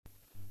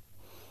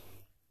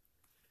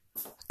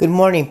Good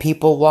morning,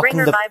 people.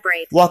 Ringer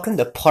vibrate. Welcome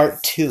to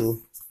part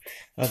 2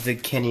 of the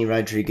Kenny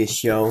Rodriguez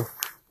Show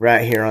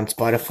right here on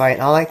Spotify.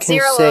 And all I can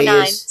say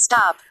 009, is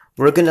stop.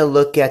 we're going to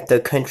look at the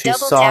country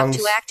Double tap songs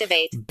to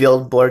activate.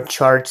 Billboard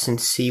charts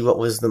and see what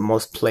was the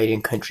most played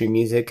in country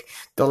music.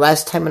 The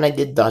last time when I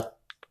did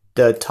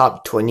the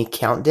top 20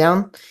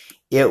 countdown,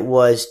 it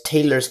was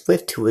Taylor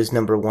Swift who was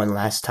number 1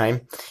 last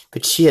time,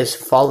 but she has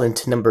fallen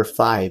to number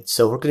 5.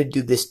 So we're going to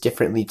do this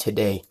differently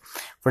today.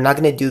 We're not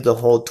going to do the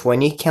whole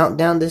 20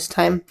 countdown this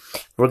time.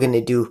 We're going to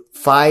do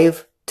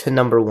 5 to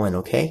number 1,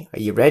 okay? Are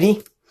you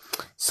ready?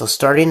 So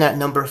starting at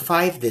number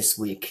 5 this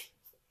week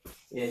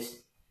is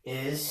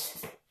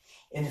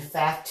in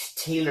fact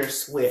Taylor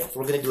Swift.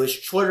 We're going to do a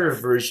shorter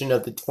version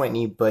of the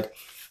 20, but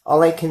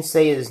all I can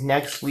say is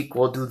next week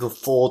we'll do the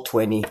full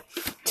 20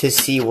 to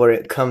see where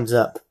it comes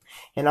up.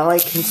 And all I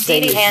can say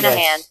is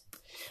yes.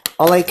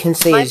 All I can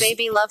say my is... My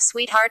baby love,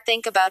 sweetheart,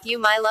 think about you,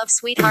 my love,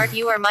 sweetheart,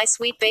 you are my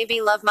sweet baby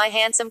love, my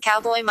handsome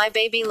cowboy, my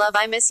baby love,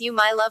 I miss you,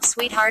 my love,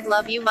 sweetheart,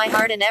 love you, my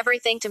heart and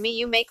everything to me,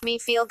 you make me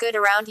feel good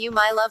around you,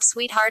 my love,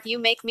 sweetheart, you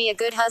make me a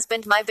good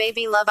husband, my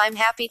baby love, I'm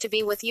happy to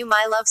be with you,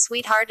 my love,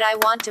 sweetheart, I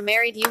want to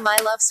marry you, my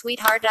love,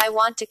 sweetheart, I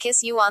want to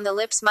kiss you on the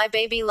lips, my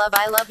baby love,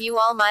 I love you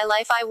all my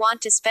life, I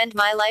want to spend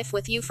my life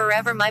with you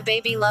forever, my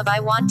baby love, I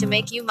want to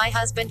make you my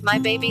husband, my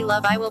baby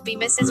love, I will be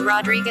Mrs.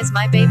 Rodriguez,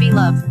 my baby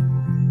love.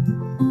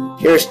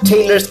 Here's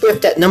Taylor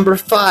Swift at number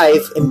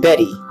 5 and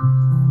Betty.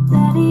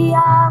 Betty,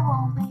 I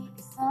won't make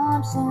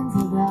assumptions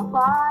about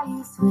why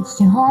you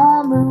switched your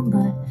homeroom,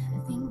 but I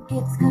think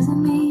it's 'cause of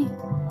me.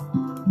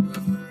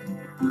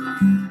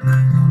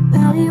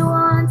 Betty,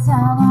 one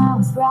time I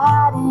was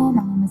riding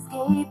on a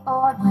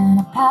skateboard when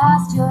I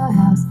passed your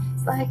house.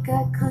 It's like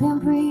I couldn't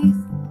breathe.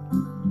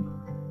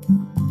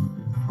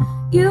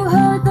 You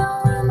heard the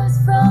rumors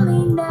from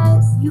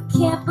Inez. You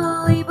can't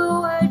believe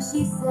a word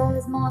she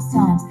says most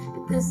times,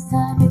 but this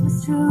time it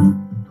was true.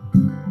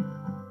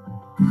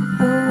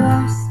 The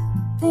worst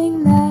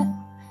thing that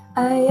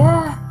I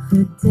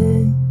ever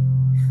did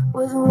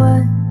was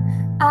what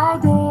I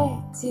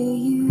did to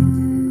you.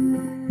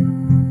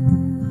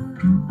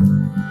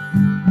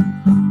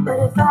 But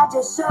if I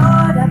just showed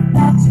up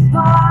at your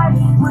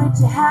party, would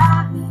you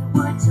have me?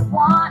 Would you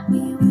want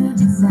me? Would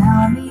you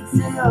tell me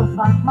to go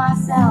fuck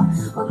myself?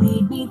 Or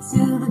lead me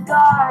to the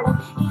garden?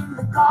 In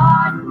the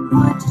garden,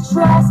 would you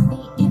trust me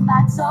if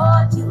I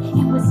told you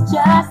it was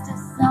just a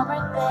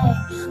summer thing?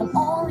 I'm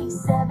only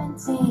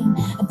 17,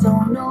 I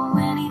don't know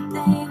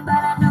anything,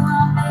 but I know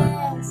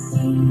I'll miss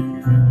you.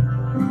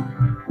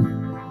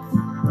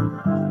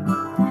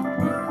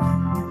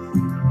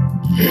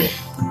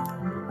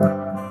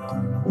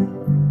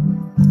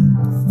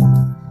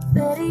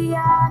 Betty,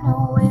 I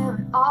know where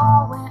it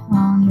all went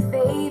wrong. Your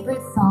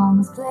favorite song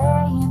was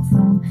playing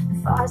from the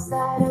far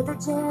side of the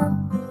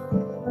gym.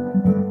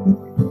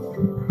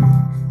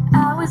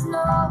 I was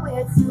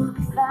nowhere to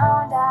be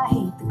found. I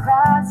hate the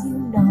crowds, you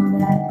know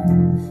that.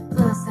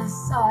 Plus I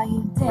saw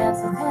you dance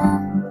with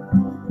him.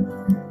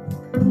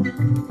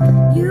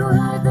 You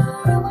heard the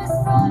rumors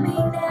from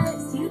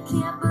Inez. You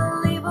can't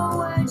believe a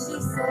word she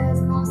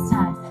says most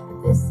times,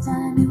 but this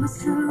time it was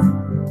true.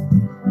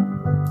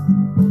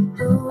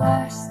 The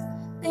worst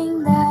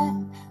thing that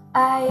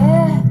I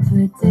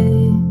ever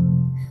did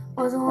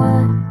was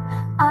what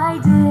I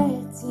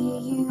did to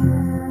you.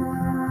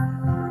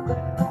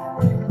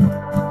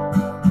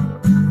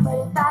 But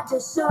if I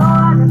just showed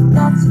up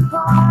at your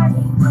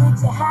party, would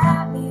you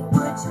have me?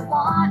 Would you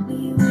want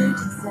me? Would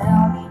you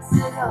tell me to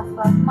go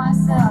fuck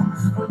myself?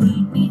 Or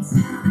lead me to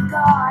the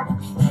garden?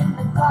 In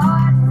the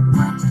garden,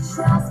 would you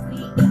trust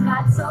me if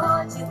I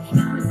told you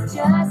it was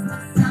just a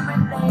summer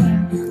thing?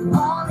 I'm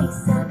only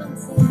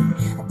 17,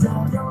 I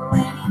don't know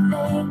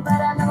anything, but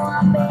I know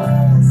I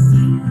miss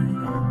you.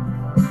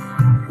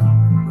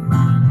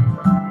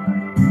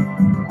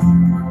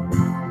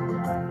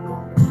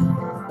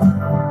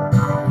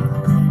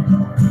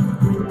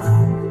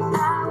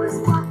 I was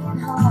walking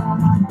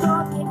home on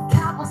broken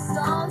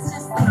cobblestones,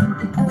 just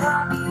thinking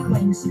of you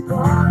when she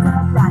broke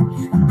up right.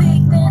 A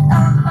figment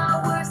of my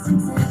worst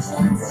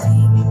intentions. She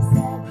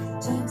said,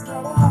 James,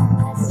 get in,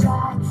 let's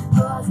try.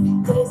 Those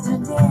days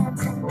turned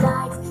into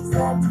nights.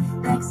 Slept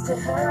next to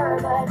her,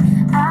 but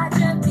I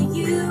dreamt of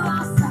you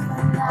all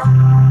summer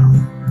long.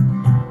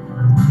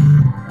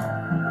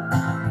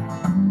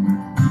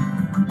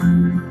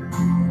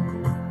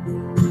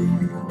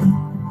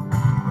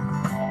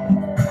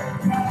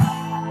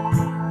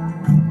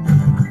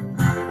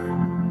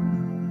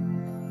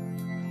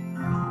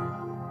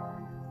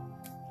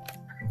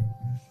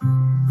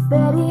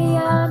 Betty,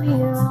 I'm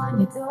here on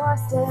your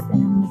doorstep,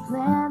 and we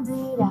planned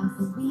it out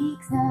for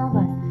weeks now,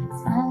 but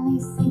it's finally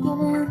sinking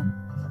in.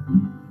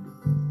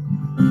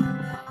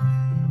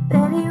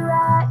 Betty,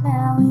 right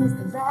now is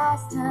the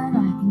last time I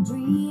can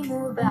dream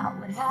about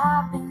what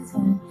happens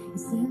when you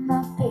see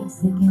my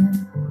face again.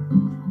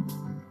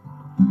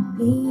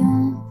 The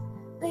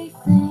only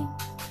thing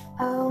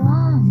I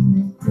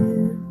wanna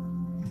do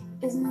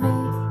is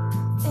make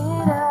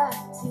it up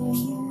to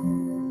you.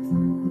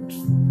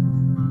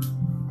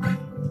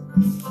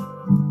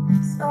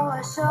 So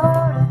I showed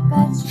up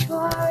at your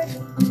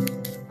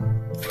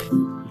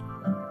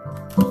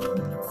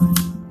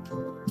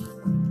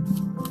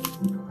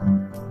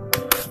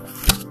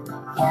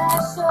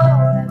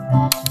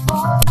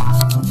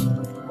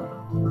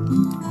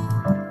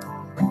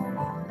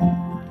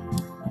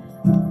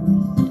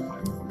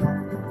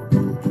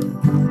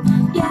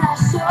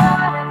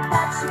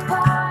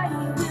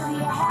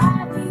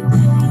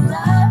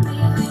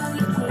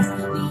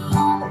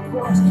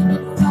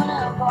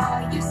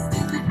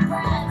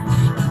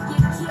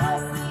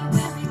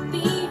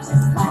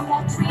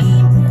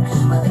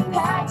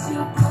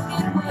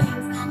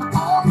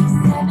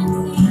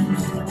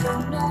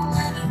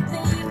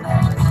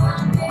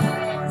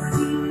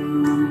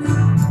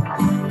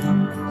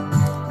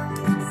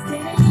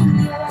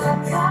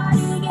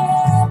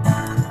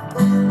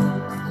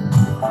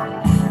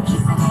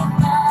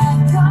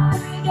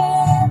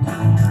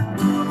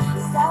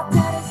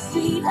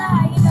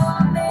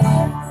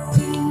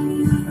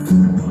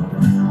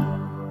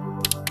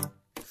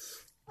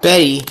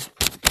Betty,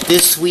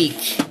 this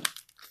week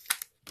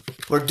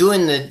we're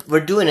doing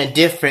a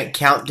different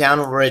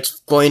countdown where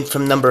it's going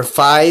from number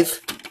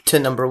 5 to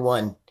number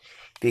 1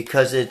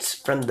 because it's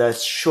from the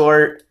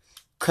short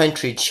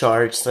country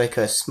charts, like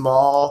a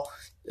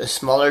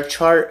smaller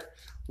chart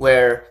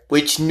where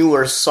which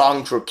newer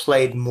songs were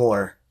played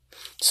more.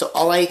 So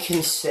all I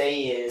can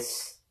say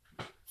is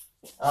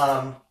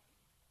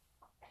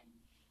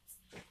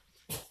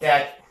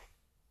that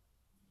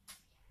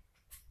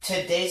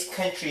today's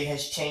country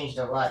has changed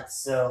a lot.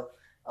 So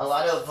a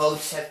lot of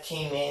votes have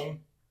came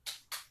in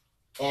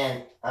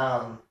and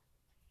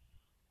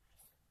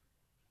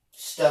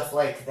stuff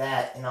like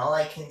that. And all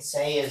I can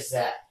say is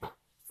that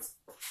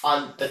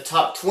on the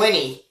top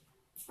 20,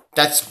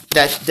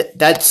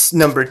 that's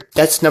number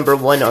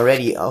 1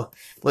 already.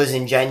 Was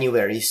in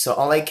January. So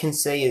all I can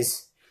say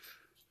is,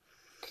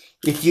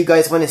 if you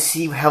guys want to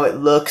see how it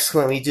looks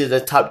when we do the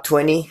top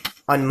 20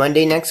 on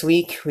Monday next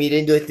week, we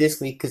didn't do it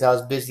this week because I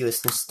was busy with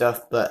some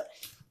stuff. But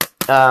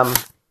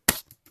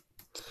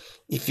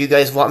if you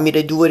guys want me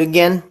to do it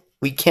again,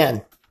 we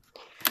can.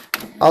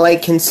 All I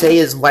can say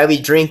is Why We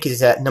Drink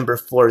is at number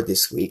 4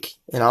 this week.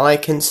 And all I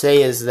can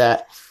say is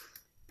that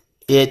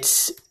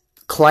it's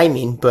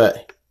climbing,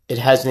 but it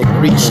hasn't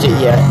reached it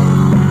yet.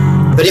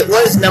 But it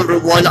was number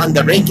 1 on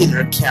the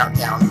regular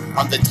countdown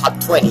on the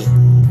top 20.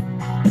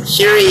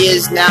 Here he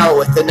is now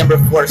with the number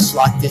 4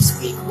 slot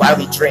this week, Why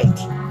We Drink,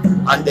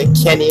 on the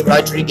Kenny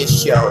Rodriguez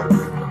Show,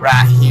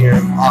 right here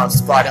on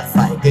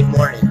Spotify. Good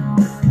morning.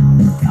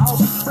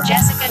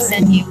 Jessica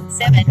sent you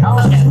 7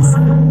 photos.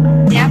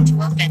 Tap to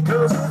open.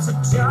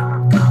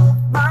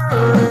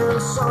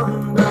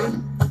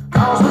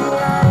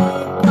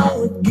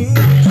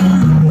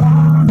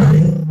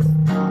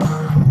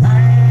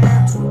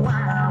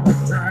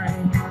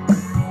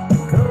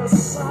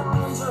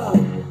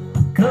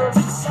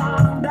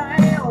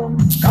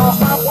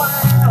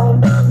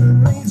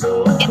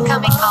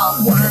 Incoming call.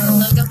 Google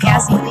logo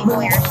Cassie Lee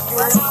Moyer.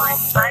 +1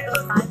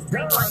 505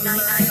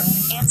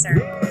 3199. Answer.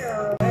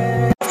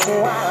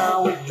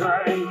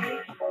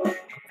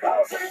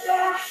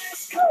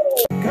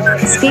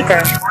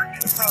 Speaker.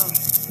 Home.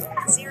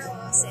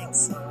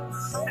 006.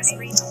 Home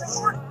screen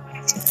 4.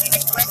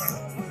 Weather.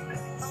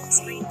 Home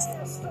screen 2.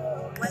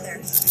 Weather.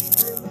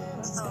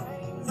 Home.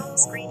 Home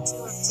screen 2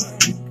 of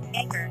 2.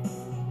 Anchor.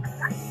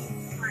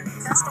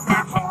 Custom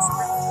actions.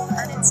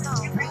 Uninstall.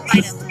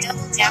 Item.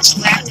 Double tap to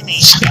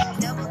activate.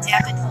 Double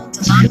tap and hold to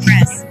long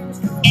press.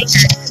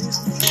 Anchor.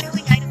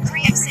 Showing item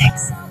 3 of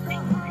 6.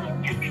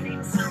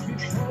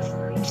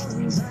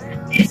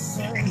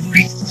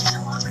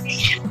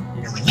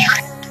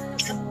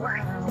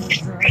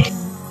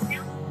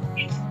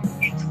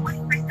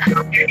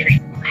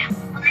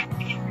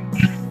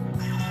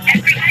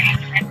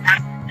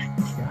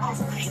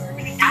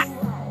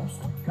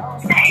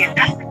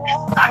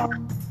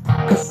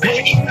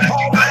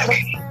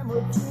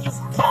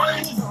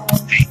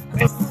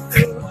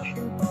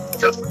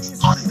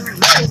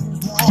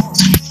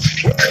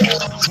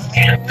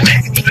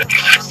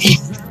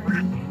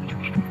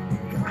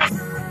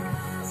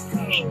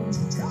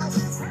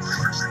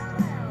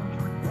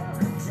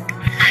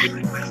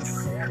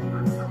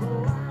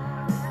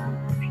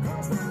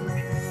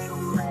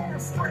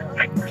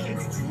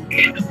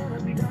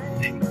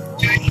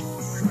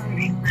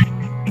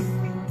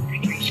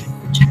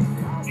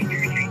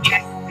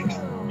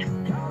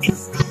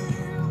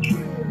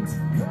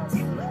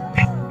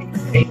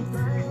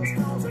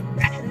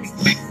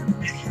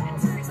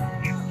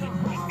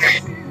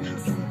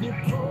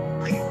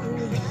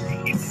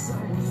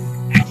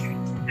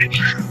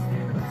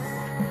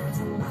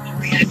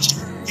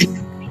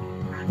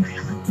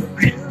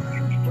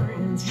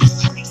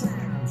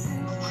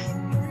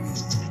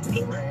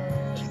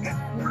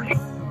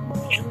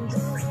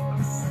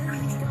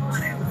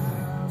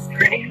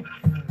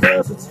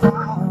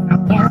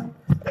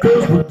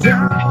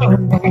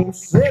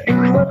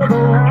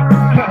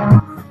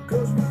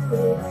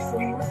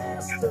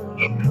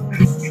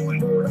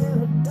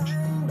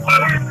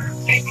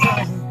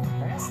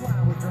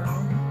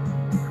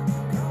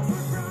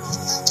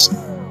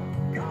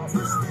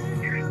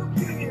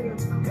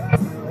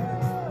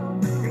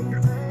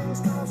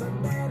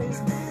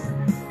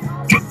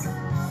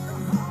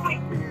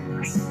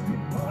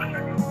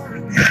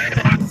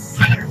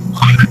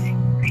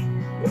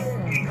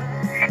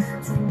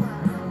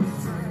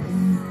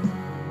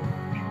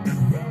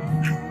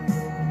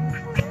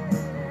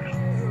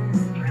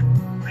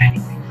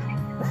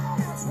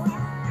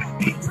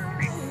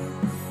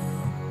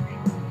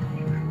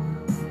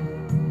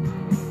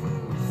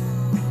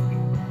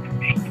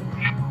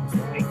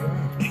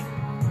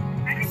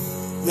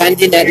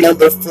 Landing at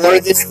number 4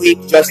 this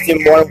week,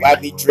 Justin Moore, Why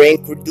We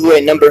Drink. We're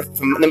doing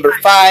from number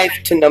 5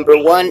 to number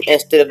 1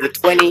 instead of the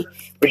 20.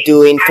 We're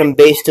doing from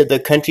bass to the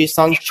country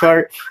songs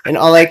chart. And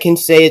all I can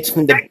say is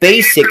from the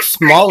basic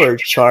smaller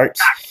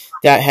charts,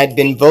 that had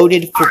been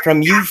voted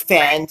from you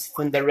fans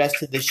from the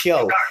rest of the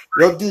show.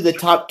 We'll do the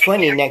top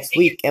 20 next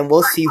week and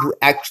we'll see who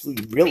actually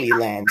really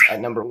lands at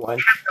number one.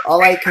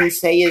 All I can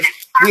say is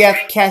we have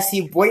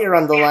Cassie Boyer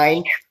on the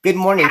line. Good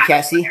morning,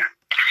 Cassie.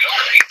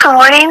 Good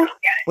morning.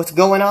 What's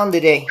going on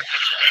today?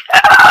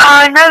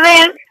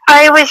 Nothing.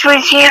 I was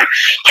with you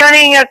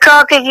turning your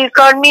call because you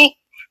called me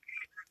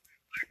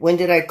When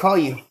did I call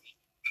you?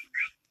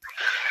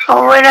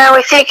 when I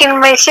was taking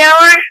my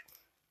shower.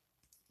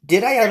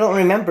 Did I? I don't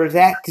remember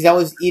that because I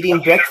was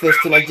eating breakfast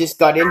and I just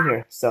got in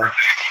here. So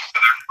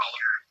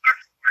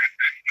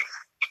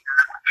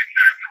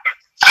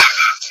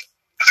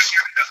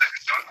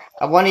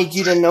I wanted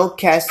you to know,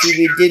 Cassie,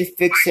 we did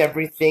fix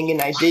everything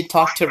and I did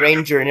talk to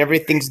Ranger and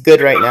everything's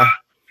good right now.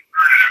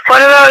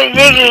 What about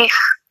Ziggy?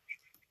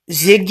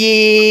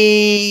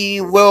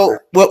 Ziggy, we'll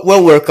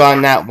work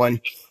on that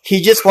one.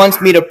 He just wants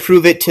me to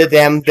prove it to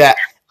them that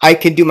I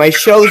can do my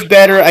shows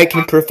better, I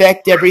can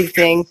perfect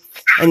everything,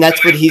 and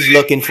that's what he's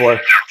looking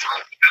for.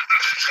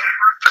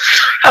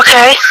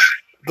 Okay.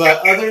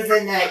 But other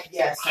than that,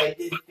 yes, I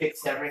did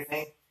fix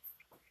everything.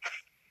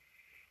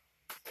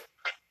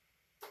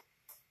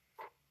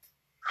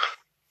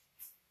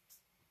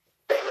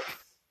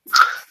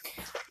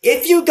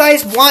 If you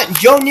guys want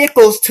Joe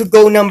Nichols to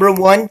go number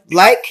one,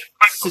 like,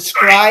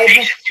 subscribe,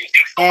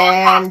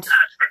 and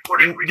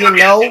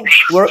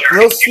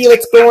we'll see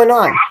what's going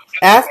on.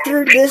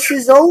 After this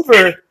is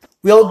over,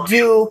 we'll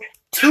do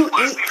two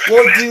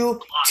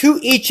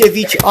each of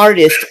each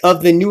artist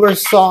of the newer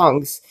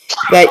songs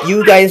that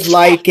you guys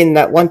like and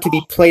that want to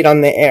be played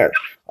on the air.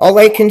 All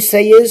I can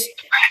say is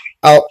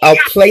I'll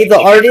play the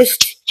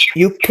artist,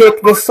 you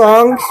pick the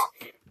songs,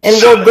 and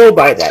we'll go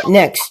by that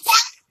next.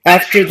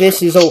 After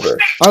this is over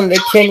on the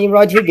Kenny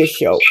Rodriguez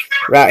Show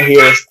right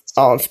here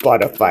on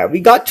Spotify. We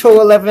got till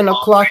 11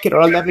 o'clock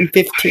or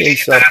 11:15,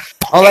 so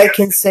all I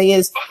can say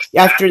is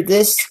after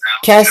this,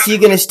 Cassie, you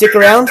gonna stick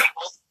around?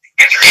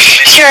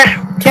 Sure.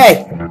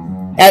 Okay.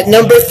 At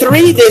number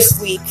 3 this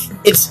week,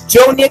 it's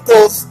Joe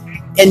Nichols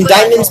and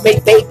Diamonds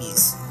Make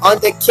Babies on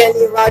the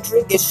Kenny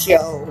Rodriguez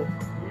Show.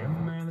 Yeah,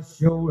 man, the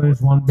show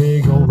is one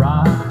big old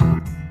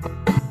ride.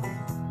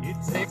 It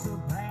takes a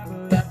half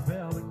of that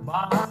velvet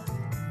bar.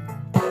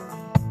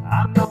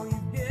 I know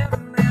you've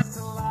given this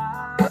a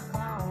life.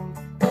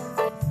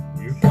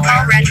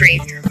 Call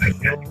retrieved.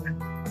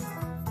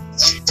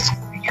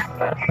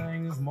 That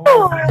thing is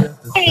more than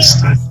just a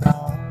simple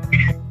stone.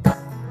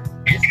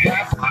 It's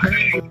got some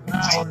crazy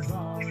powers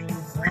on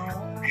its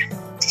own.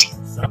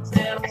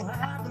 Something will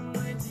happen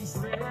when she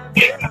slips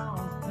it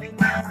on. They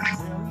never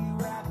tell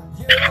you at the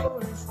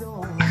jewelry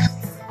store.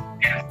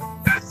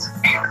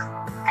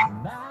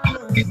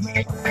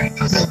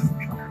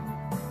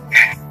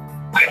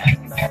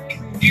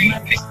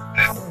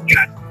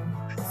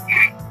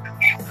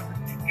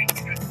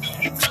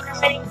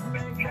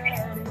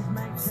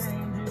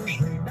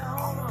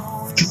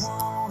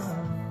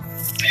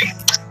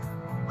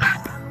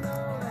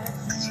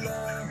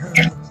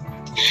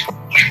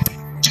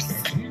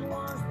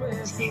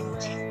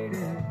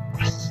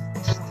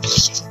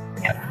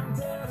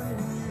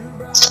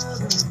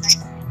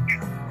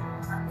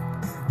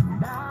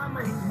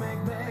 Diamonds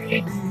make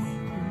babies.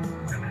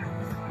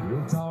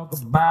 You'll talk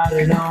about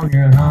it on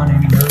your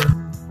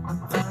honeymoon.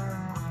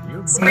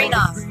 Screen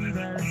off.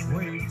 That's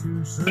way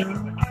too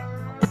soon.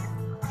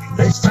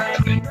 They say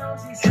you know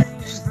she's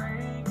singing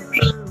thank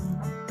you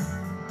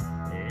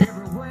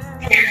everywhere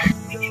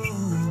she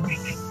goes.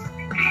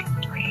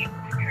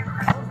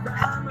 Those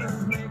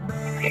diamonds make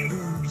babies,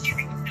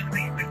 and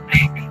babies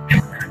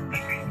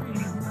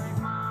make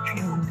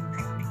mamas,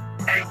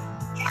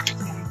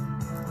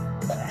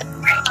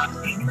 and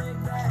mamas make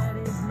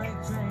daddies, make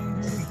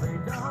changes they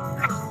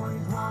don't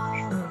always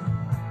want.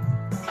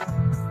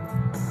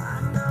 I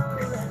know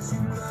that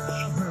you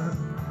love her.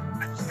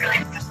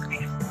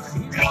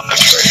 She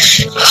wants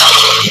to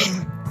love you.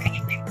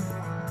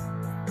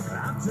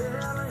 I'm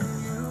telling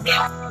you,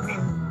 brother,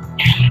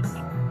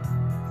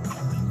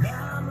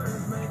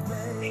 diamonds make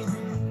babies.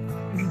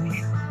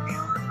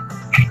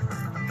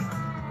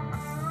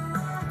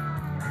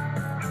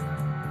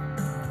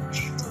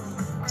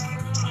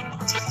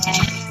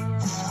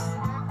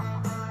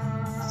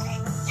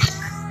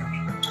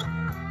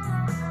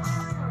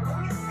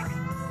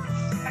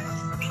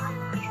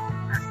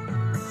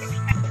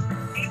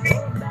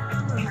 Oh,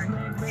 diamonds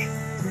make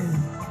babies,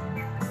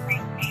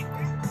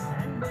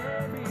 and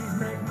babies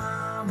make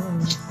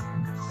mamas,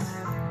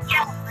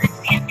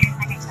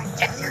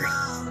 and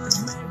mamas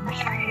make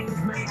babies,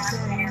 make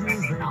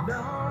changes they don't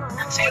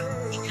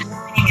always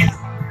want.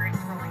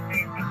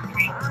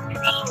 I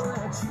know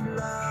that you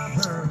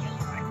love her.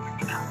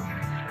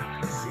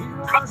 She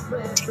wants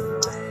special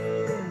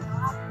lady,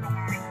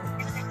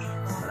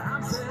 but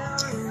I'm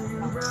telling you,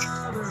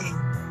 brother,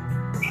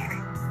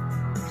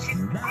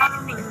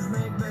 diamonds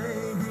make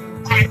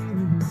babies.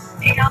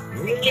 Yeah,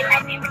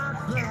 I'm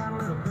not that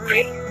little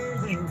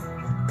crazy,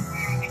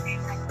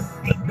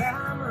 but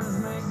diamonds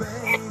make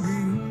babies.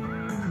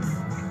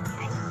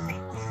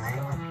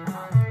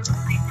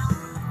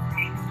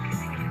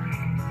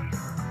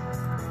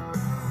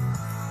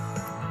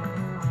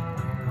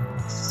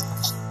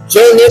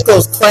 Johnny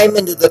Nichols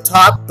climbing to the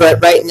top,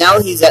 but right now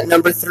he's at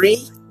number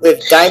 3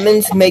 with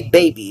Diamonds Make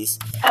Babies.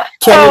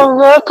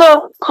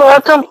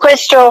 Welcome,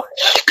 Crystal,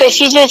 because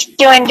she just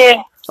joined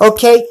in.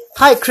 Okay.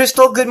 Hi,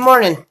 Crystal. Good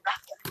morning.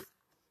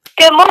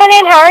 Good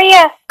morning, how are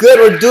you? Good.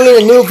 We're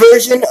doing a new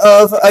version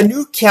of a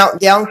new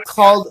countdown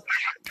called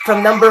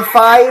From Number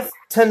 5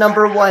 to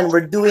Number 1.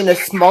 We're doing a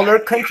smaller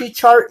country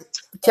chart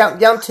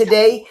countdown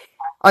today.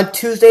 On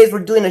Tuesdays, we're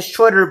doing a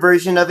shorter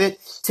version of it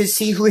to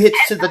see who hits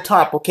to the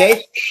top,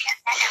 okay?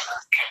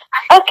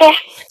 Okay.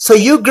 So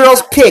you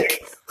girls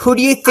pick. Who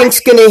do you think's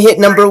gonna hit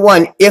number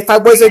 1? If I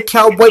Was a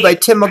Cowboy by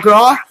Tim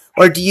McGraw,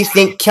 or do you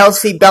think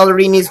Kelsey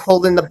Ballerini's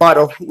Holding the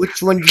Bottle?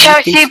 Which one do you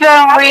think? Kelsey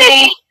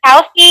Ballerini.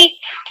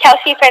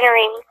 Kelsey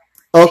Ballerini.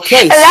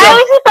 Okay, That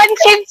was a fun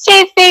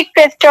thing,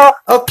 Crystal.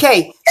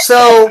 Okay,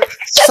 so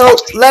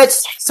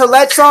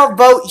let's all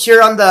vote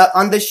here on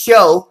the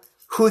show.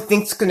 Who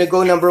thinks gonna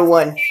go number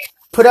 1?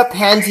 Put up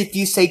hands if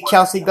you say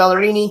Kelsey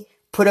Ballerini.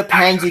 Put up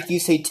hands if you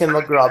say Tim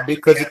McGraw,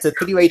 because it's a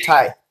 3-way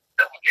tie.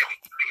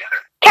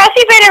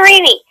 Kelsey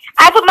Ballerini.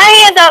 I put my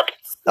hands up.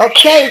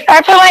 Okay.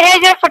 I put my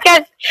hands up for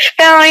Kelsey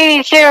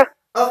Ballerini too.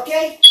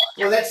 Okay.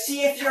 Well, let's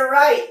see if you're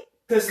right,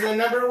 because the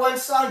number 1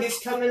 song is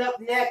coming up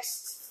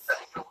next.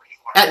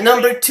 At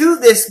number 2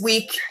 this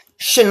week,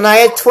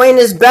 Shania Twain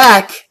is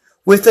back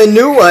with a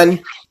new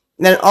one.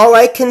 And all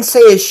I can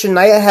say is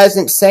Shania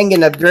hasn't sang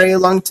in a very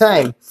long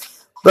time.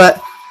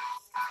 But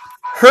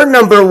her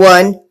number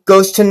 1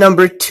 goes to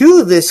number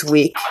 2 this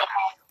week,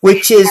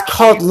 which is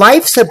called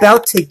Life's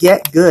About to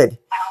Get Good.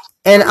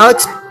 And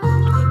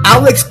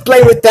I'll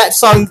explain what that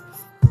song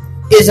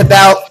is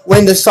about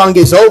when the song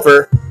is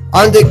over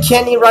on the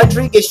Kenny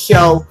Rodriguez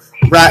Show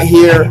right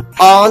here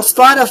on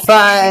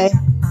Spotify.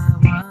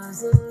 I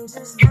wasn't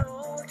just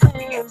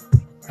broken,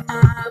 I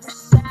was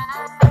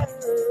shattered.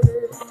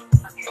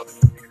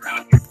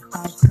 I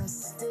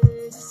trusted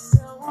you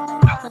so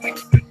much,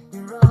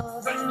 you're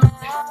all that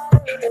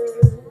mattered.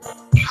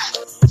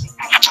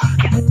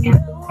 You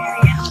know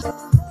how to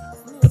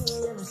love me,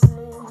 and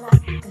sing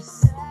like a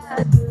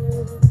sad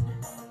bird.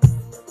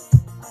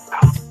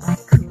 I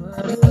couldn't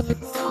go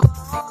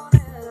on,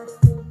 and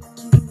I think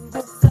you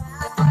were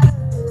flattered.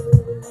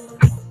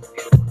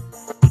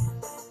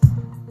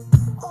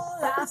 Oh,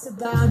 life's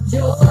about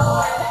joy,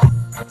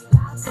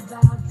 life's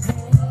about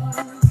pain.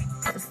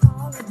 It's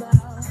all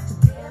about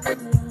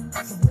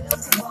togetherness, the will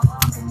to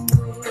walk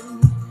away.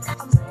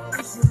 I'm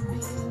ready to be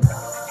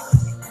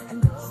loved and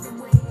love the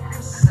way I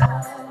should.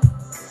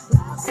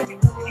 Life's about to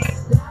get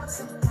good. Life's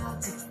about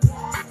to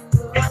get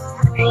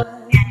good.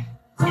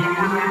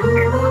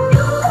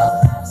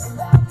 Life's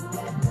about to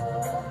get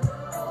good.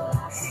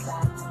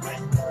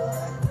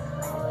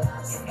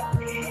 Life's about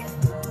to get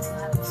good.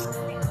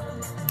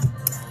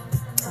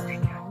 The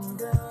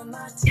longer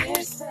my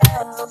tears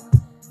fell,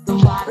 the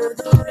wider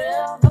the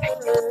river.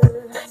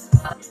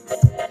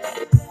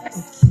 It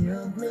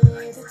killed me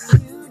that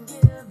you'd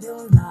give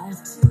your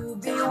life to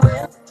be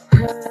with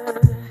her.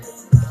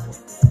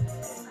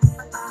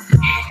 I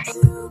had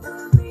to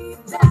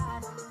believe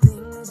that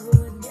things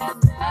would get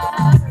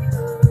better.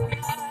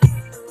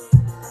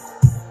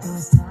 It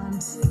was time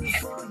to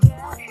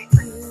forget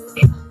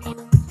you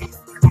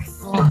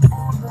forever.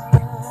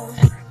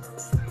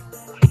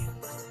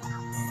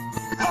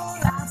 Oh,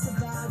 life's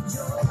about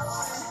joy,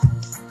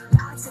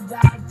 life's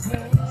about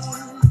pain.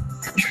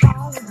 It's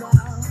all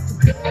about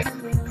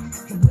togetherness,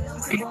 the will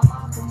to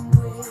walk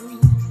away.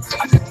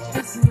 I'm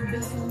ready to be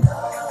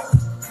loved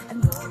and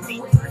love the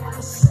way I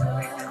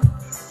should.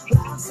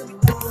 Life's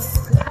about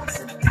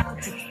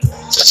to get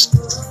good. Life's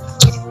about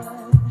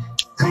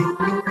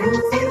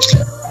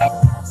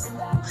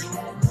to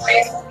get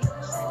good.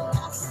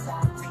 Life's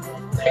about to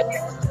get good.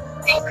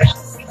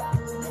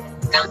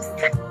 Life's about to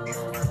get good.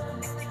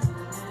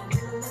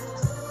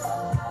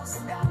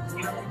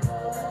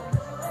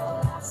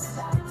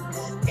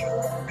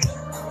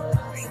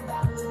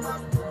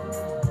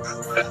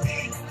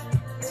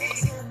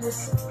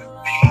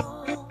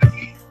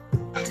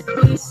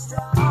 Be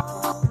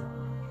strong,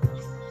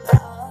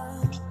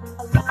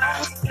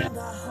 alive in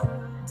the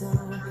heart of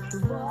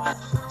what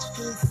I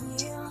can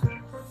feel.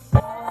 It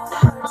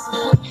hurts to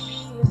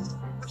leave.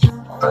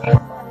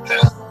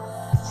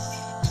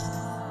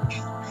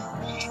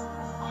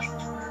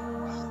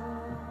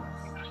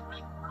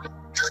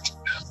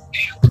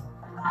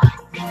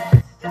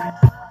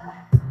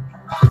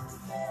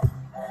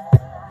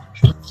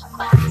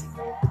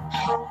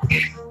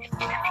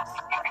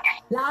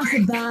 Life's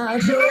about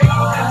joy.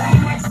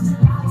 Life's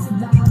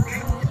about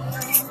pain.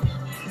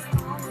 It's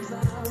all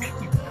about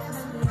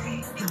togetherness,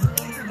 the way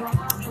to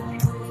walk away.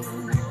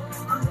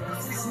 I'm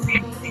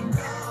ready to be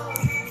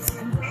loved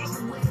and love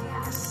the way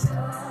I should.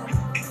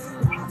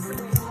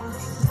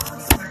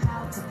 Life's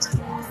about to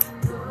get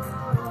good.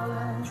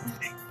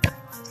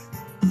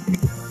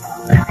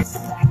 Life's about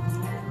to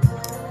get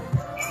good.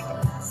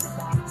 Life's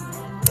about to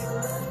get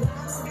good.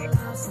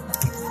 Life's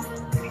about to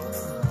get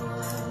good.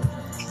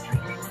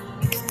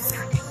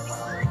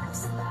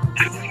 Life's about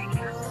to get good.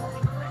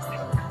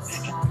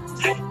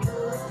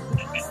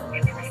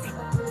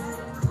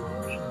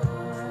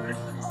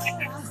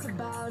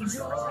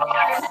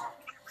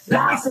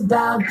 Life's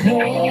about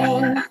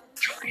pain.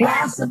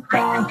 Life's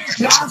about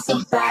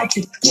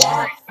to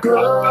get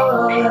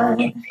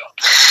good.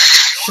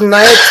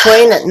 Shania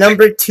Twain at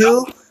number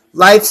 2,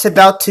 Life's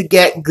About to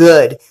Get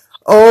Good.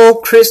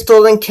 Oh,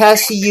 Crystal and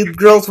Cassie, you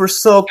girls were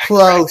so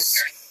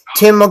close.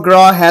 Tim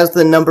McGraw has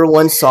the number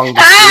 1 song this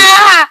week.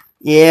 Ah!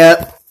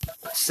 Yep.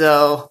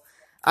 So,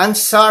 I'm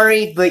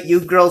sorry, but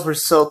you girls were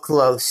so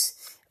close.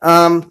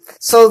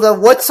 So the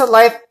what's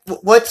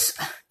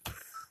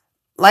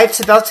Life's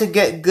About to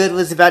Get Good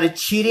was about a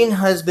cheating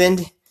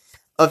husband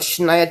of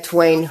Shania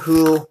Twain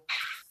who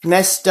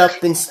messed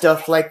up and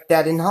stuff like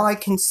that. And all I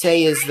can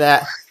say is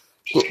that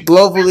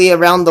globally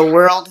around the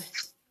world,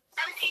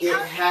 it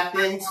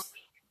happened.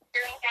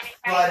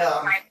 But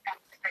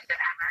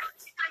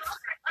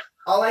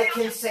all I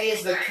can say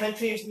is the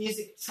country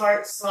music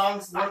chart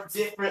songs work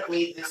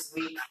differently this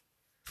week,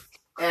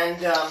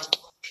 and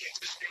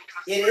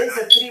it is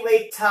a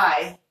three-way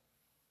tie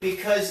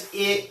because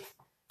it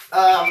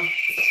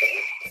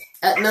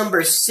at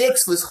number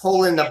 6 was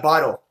 "Hole in the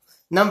Bottle."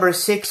 Number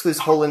 6 was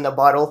 "Hole in the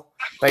Bottle"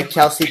 by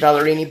Kelsey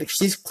Ballerini, but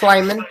she's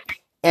climbing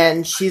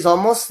and she's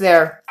almost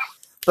there.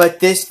 But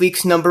this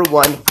week's number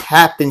 1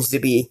 happens to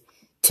be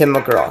Tim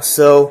McGraw.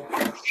 So,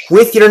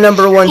 with your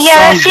number 1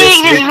 Yeah, song see,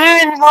 this just week,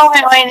 ruined the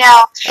moment right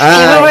now.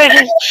 We were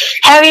just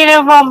having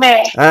a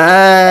moment.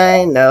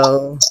 I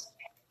know.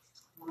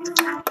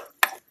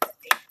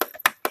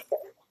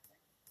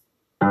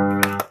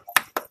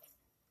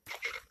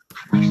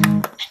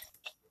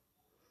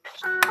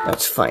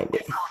 Let's find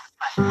it.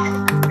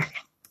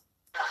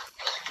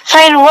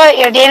 Find what?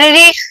 Your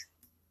identity?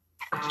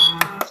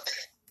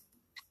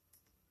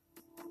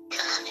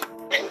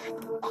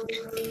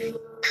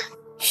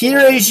 Here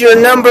is your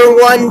number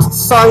 1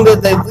 song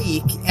of the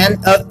week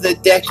and of the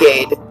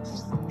decade,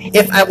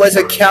 "If I Was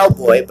a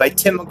Cowboy" by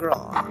Tim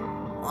McGraw,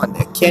 on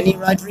the Kenny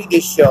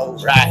Rodriguez Show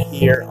right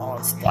here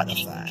on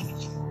Spotify.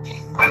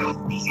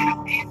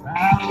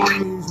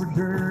 Highways were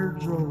dirt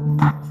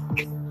roads,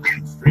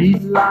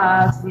 street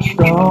lights were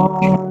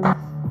stars,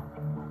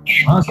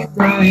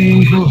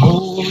 Mustangs were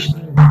horses.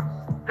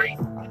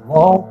 I'd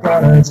walk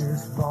out of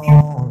this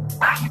bar,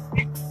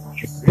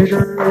 a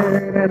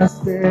cigarette and a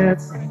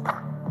Stetson,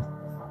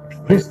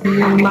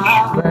 whiskey in my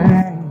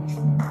glass.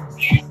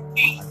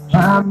 I'd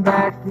climb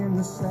back in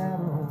the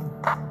saddle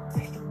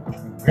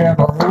and grab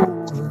a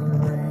hold of the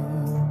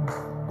reins.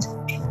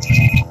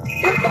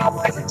 If I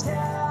was a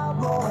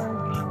cowboy,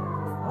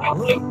 I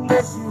wouldn't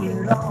miss you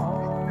at all.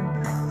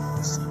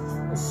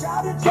 A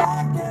shot of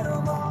Jack and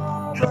a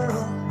Marlboro,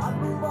 I'd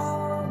move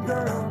on,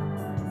 girl,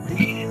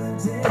 feeling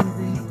 10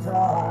 feet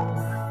tall.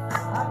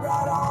 I'd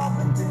ride off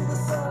into the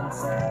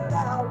sunset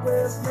out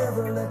west,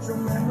 never let your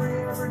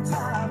memory ever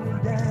tie me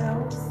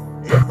down.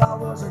 If I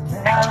was a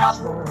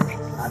cowboy,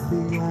 I'd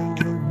be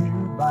over you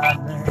by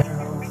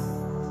now.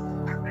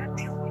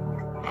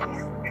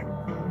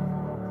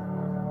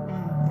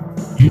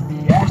 You'd be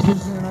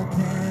ashes in a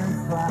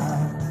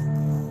campfire,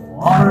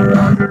 water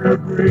under a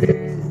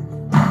bridge.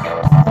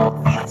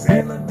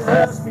 And the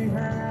dust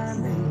behind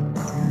me,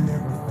 you'll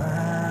never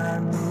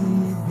find me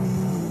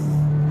again.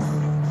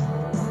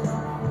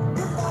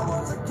 If I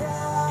was a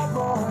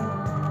cowboy,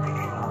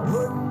 I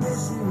wouldn't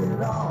miss you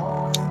at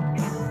all.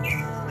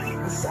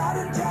 A shot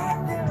of Jack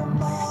and a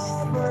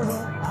Marlboro,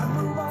 I'd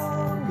move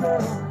on,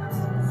 girl,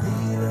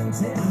 feeling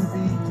 10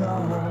 feet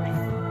tall.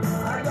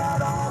 I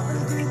got off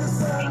into the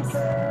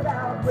sunset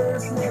out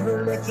west,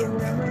 never let your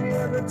memory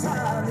ever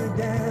tie me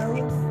down.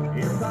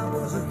 If I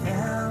was a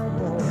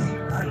cowboy,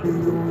 I'd be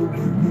over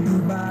you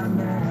by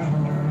now.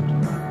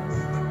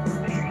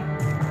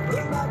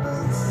 Put my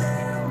boots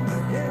down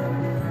in a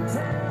new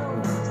town,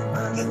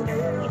 find a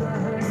nail to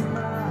hang my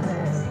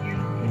hat.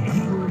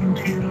 You wouldn't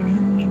kill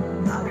me,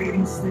 I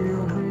wouldn't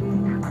still be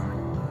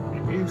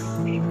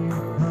wishing you'd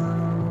come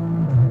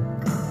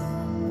back.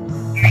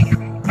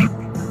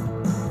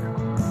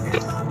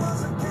 If I was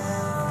a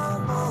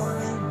cowboy,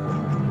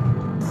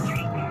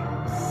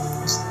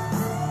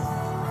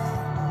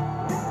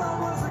 if I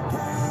was a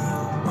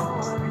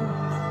cowboy,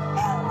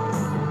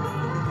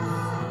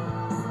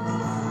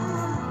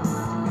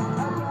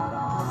 I got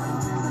off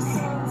into the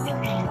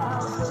sunset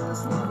out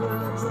west, never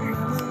let your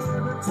memory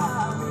ever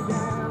tie me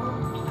down.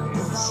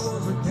 If I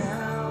was a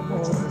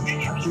cowboy,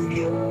 I'd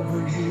be over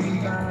you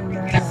by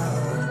now.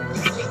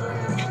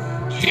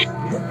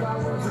 If I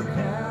was a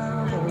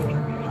cowboy,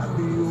 I'd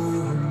be over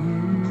you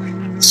by now.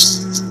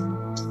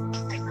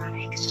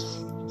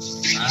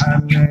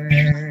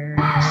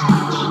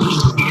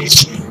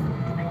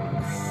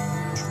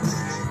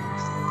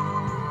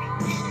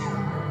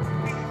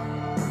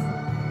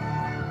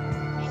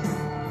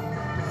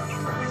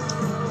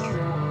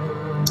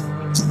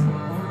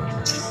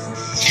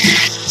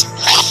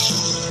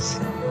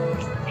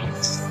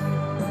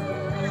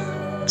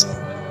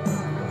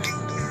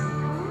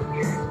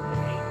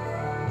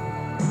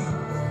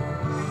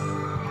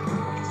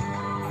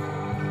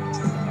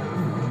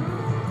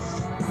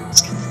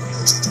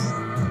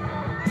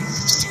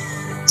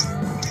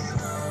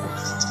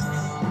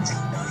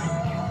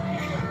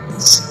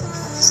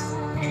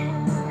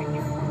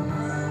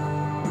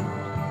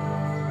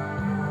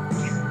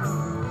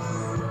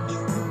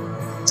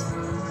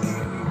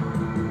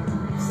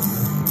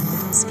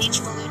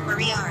 speech Balloon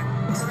Mariar.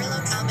 Carrillo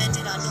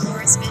commented on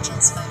Dolores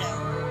Vigil's photo.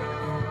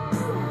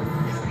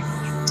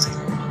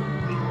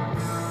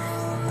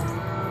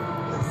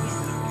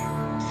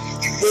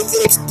 With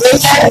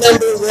explosion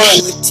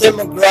 #1 with Tim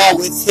McGraw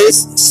with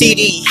his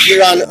CD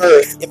Here on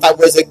Earth, If I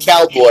Was a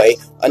Cowboy,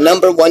 a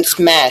 #1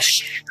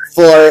 smash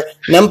for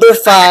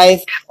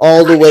 #5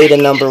 all the way to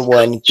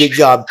 #1. Good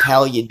job,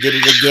 pal, you did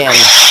it again.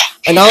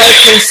 And all I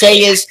can say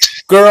is,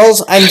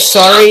 girls, I'm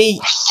sorry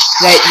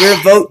that your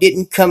vote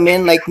didn't come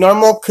in like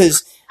normal,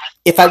 because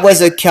If I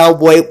Was a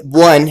Cowboy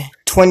won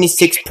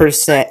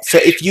 26%. So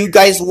if you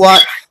guys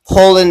want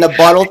Hole in the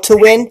Bottle to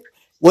win,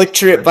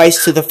 what's your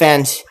advice to the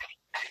fans?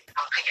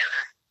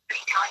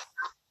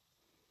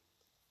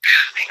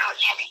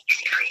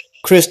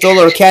 Crystal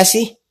or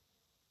Cassie?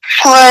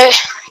 What?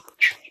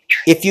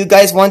 If you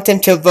guys want them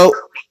to vote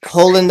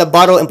Hole in the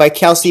Bottle and by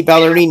Kelsey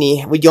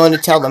Ballerini, what do you want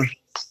to tell them?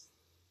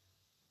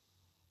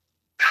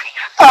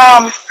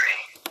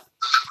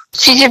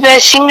 She's the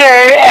best singer,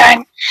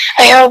 and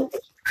I hope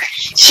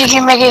she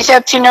can make it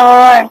up to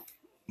 #1.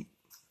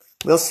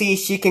 We'll see if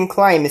she can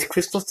climb. Is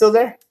Crystal still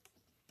there?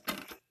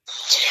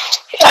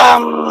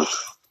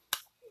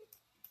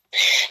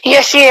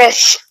 Yes,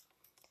 yes.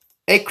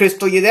 Hey,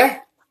 Crystal, you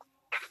there?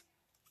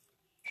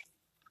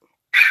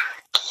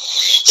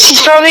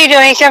 She's probably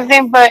doing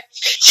something, but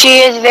she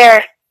is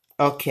there.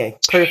 Okay,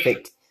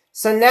 perfect.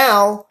 So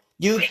now,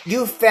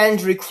 you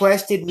fans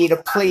requested me to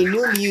play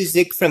new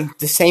music from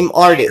the same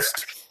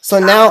artist. So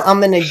now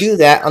I'm going to do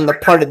that on the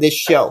part of this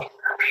show.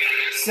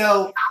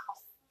 So,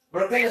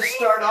 we're going to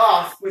start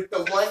off with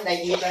the one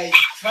that you guys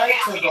tried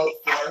to vote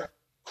for.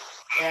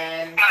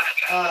 And,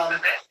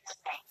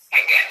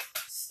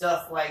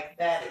 stuff like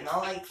that. And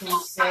all I can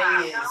say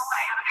is,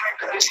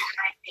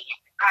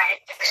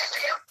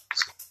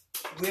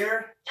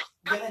 we're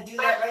going to do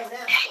that right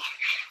now.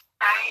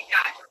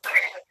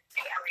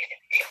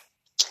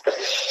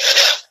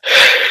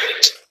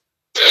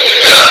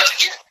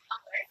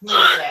 Who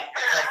is that?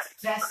 That's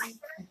Jessie?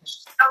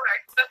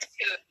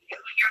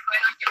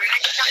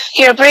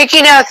 You're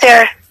breaking out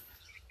there.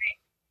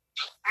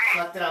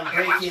 Not that I'm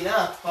breaking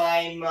up,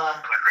 I'm,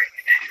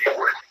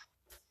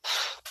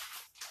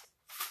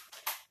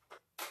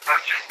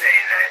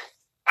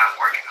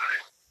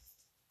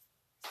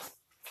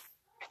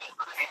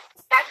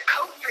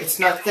 It's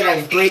not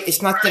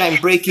that I'm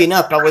breaking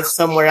up. I was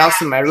somewhere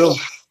else in my room.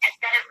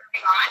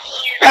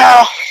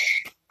 Oh.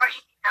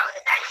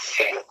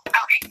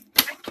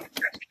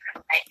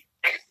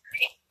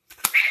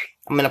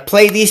 I'm gonna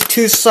play these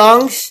two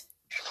songs,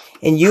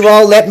 and you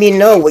all let me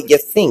know what you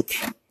think.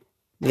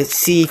 Let's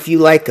see if you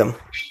like them.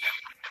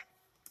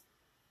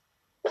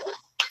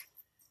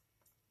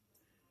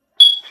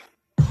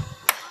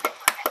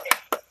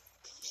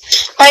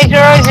 Hi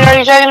girls, are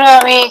you talking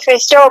about me,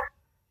 Crystal?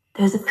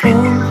 There's a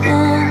thin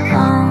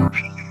line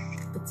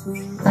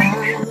between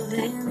love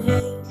and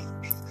hate.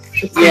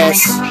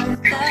 Yes. And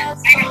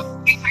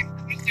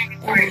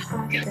a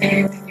heart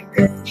that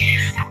breaks.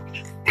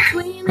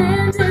 Between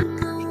ending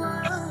the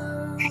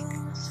world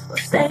or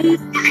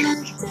saving the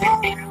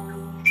day.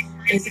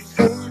 There's a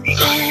thin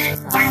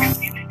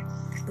line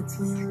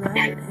between love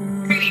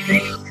and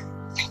hate.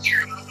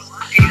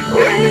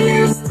 We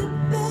used to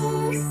be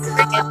so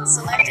Cricket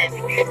selected.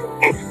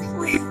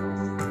 we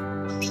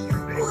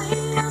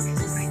used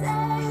to say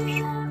that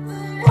it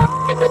would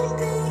be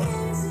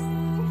easy,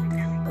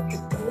 but the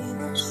day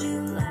that you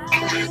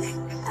lied,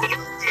 I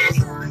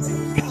felt it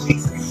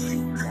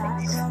change. I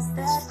crossed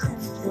that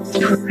thin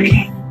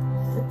line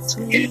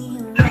between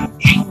love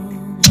and hate.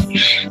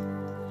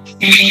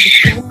 And there's a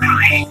thin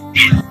line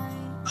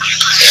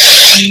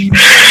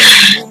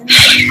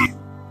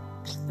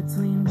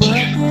between what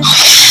is and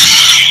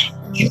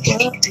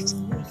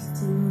what we used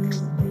to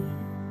be.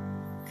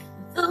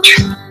 The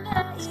one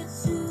that you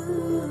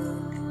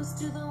choose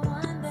to the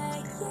one that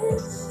you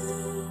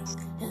cheat.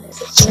 And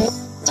there's a thin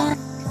line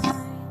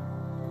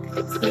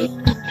between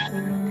you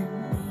and me.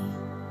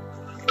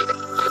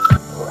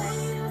 We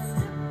used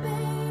to be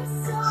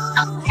so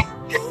happy,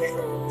 we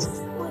used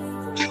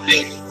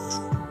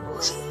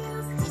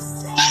to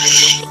say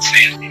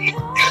between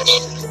love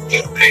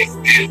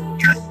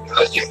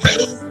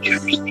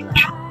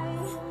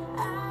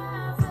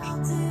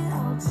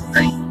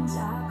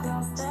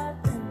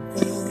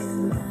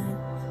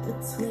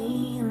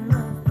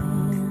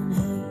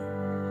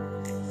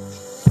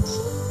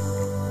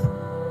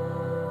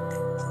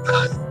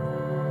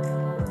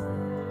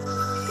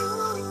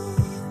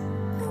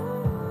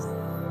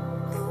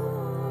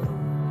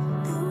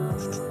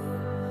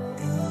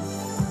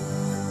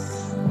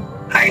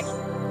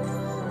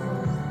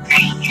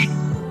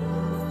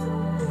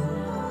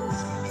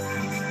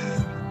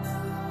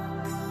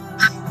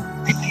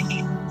and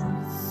hate.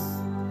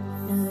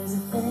 And there's a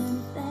thin,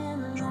 thin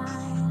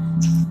line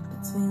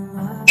between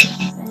love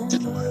and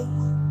hate,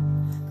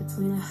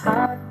 between a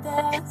heart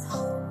that's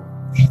whole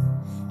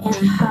and a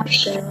heart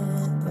that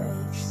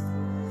breaks.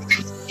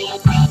 We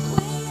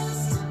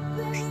used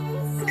to be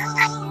so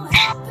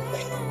happy,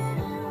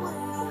 didn't we?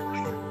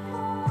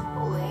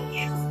 We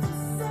used to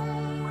say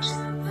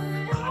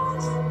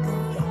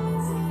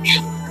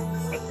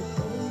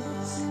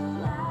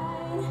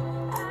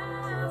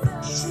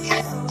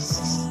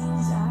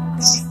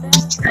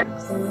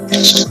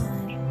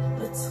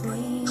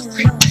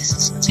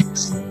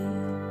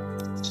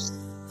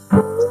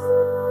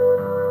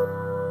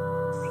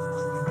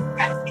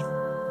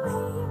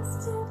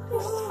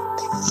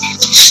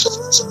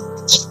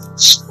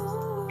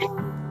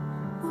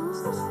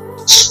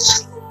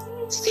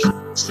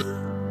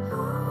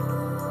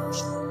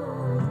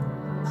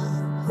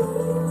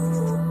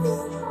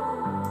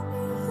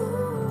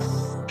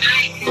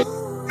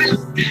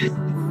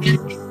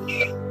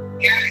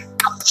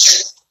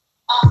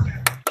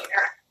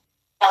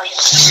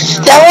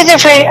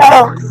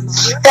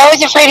that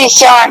was a pretty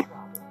song.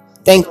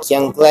 Thank you.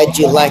 I'm glad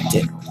you liked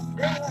it.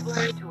 They have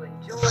learned to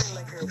enjoy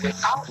liquor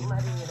without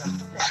letting it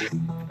upset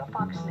the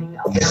functioning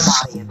of their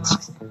body and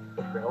mind.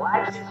 It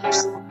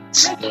relaxes you,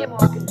 makes you more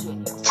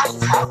congenial. I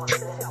just had one of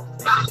this helps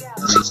make you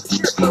gather.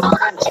 Sure feel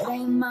friendly. It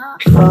ain't my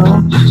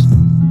fault,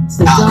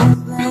 so don't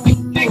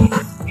blame me.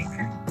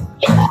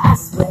 I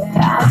swear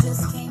I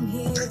just came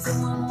here to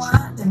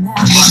unwind and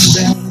have one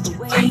day. The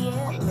way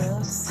it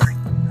looks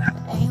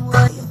ain't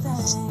what you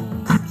think.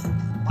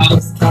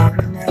 This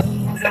Cabernet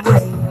has a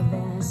way of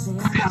vanishing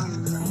on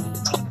me.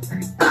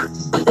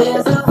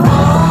 There's a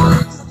hole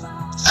in the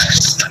bottle,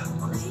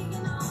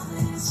 leaking all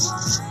this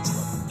wine.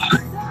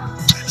 It's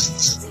already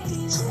empty,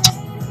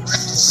 lady,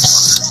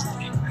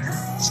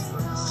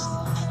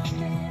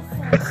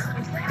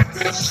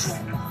 this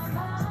in my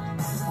mind.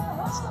 There's a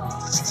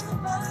hole in the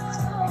bottle.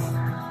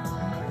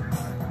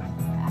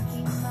 I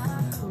keep my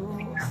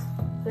cool,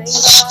 play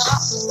by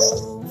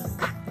rules.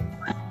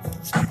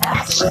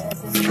 I swear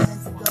 10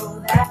 minutes ago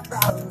that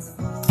bottle's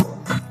full.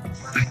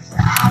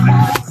 I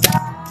won't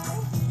cry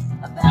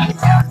about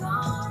what's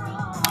gone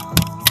wrong.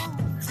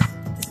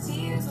 'Cause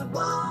tears would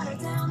water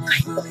down this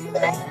ruby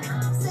red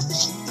I'm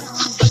sipping on.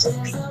 But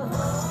there's a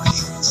hole in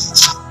the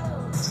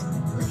bottle,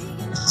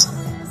 leaking all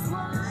this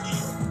wine.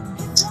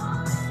 It's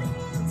already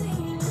empty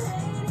and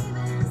ain't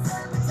even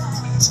served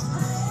time.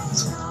 Hey,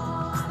 no,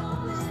 I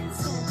don't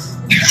listen.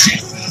 The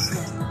practice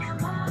in my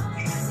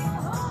mind. There's a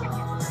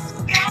hole in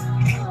the bottle.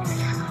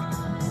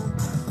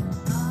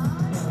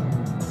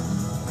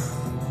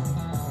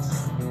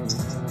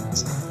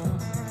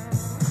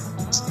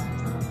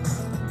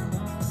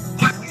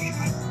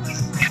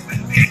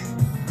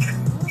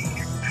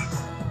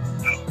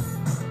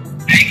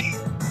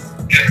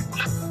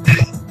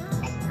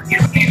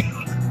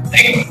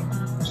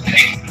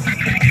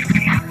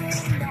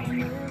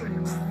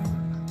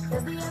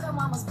 Cause the other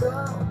one was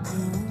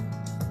broken.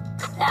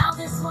 Now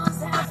this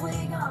one's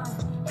halfway gone,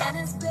 and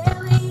it's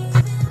barely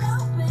even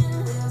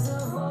open. There's a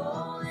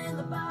hole in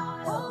the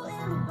bottle,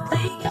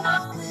 leaking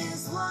all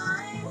this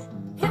wine.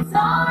 It's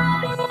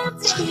already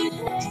empty, and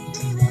it ain't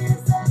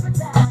even separate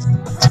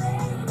time. But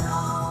ain't no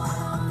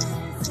one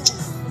listen.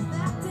 The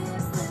fact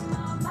is, in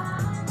my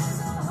mind, there's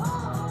a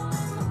hole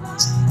in the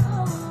bottle.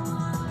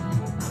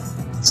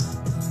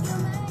 You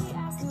may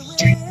ask me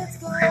where it's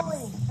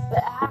going,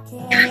 but I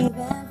can't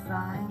even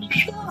find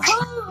the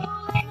hole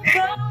in the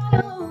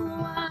bottle.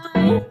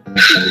 Why?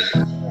 She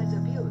has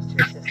abused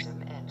her system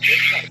and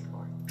should pay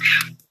for it.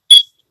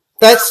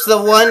 That's the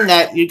one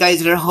that you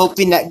guys are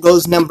hoping that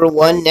goes number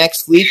one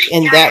next week,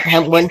 and that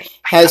one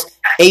has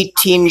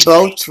 18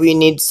 votes. We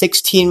need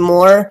 16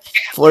 more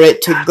for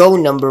it to go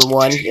number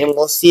one, and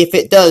we'll see if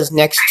it does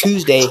next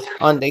Tuesday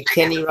on the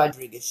Kenny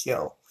Rodriguez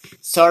Show.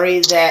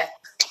 Sorry that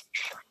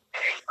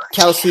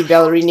Kelsey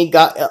Ballerini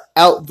got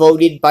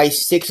outvoted by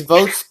 6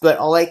 votes, but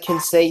all I can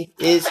say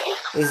is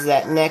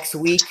that next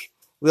week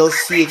we'll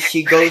see if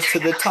she goes to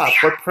the top.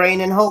 We're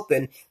praying and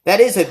hoping. That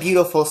is a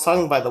beautiful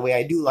song, by the way.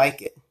 I do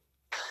like it.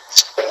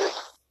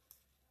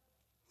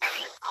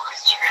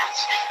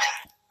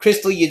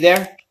 Crystal, you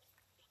there?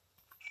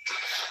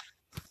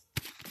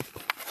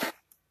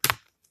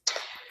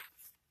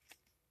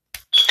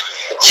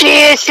 She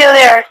is still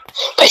there,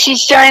 but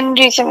she's trying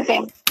to do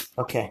something.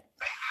 Okay.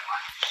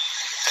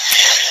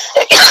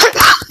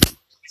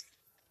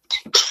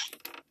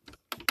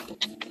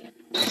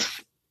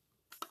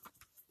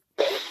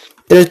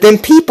 There's been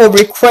people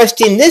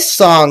requesting this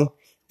song.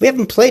 We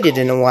haven't played it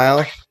in a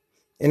while.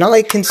 And all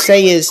I can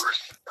say is,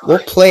 we'll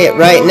play it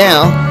right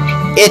now.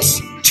 It's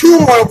Two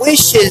More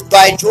Wishes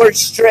by George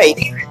Strait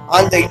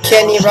on the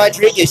Kenny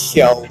Rodriguez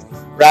Show,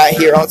 right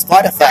here on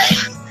Spotify.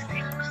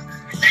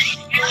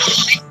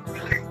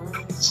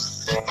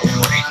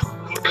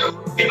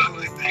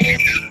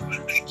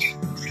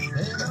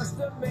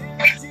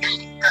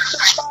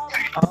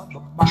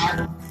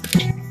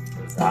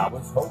 I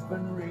was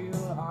hoping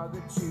real hard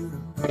that you'd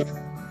appear.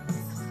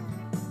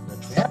 The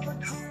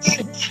temperature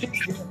is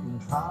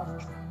getting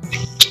hotter,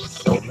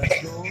 so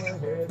let's go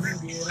ahead and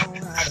get on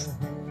out of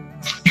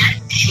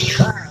here.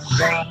 I've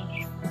got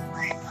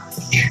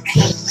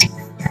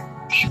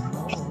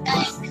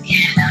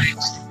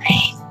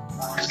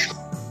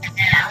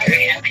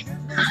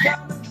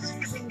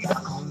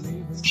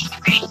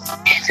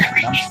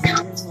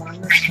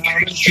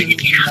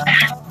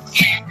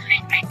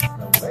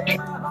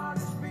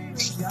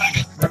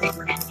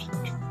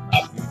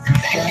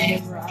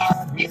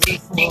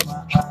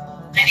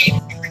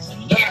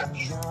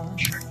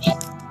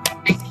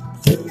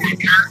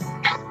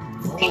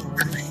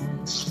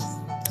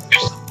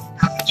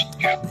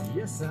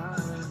yes,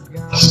 I've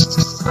got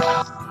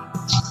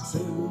 2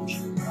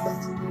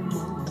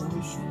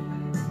 wishes.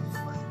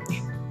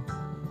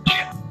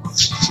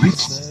 You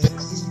say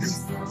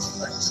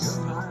you're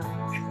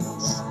mine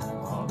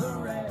all the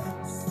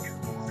rest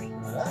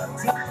of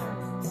time.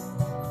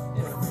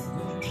 Every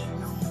day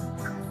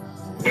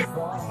we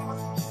fall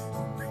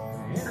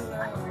in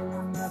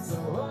love. That's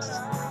what I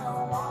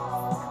want.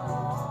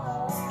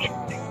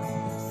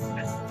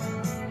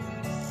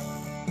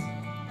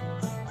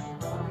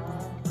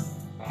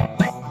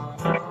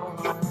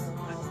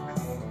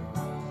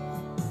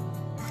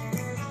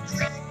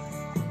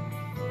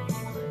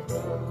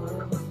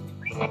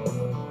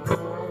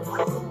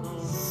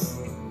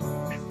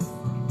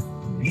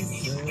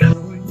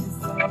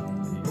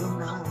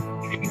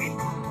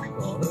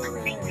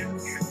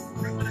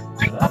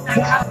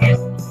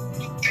 cattle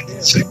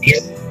every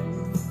day.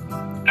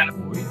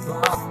 We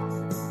fall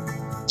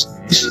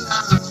in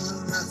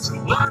love, that's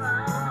what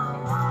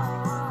I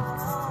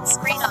want.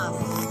 Screen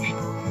off.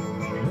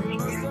 There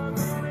must have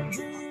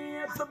energy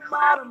at the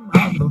bottom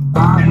of the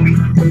bottle,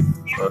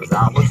 'cause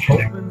I was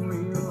hoping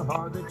real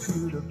hard that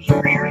you'd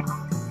appear.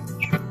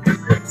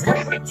 The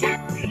temperature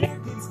here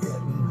keeps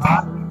getting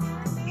hotter,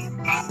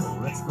 so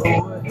let's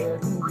go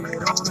ahead and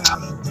get on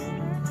out of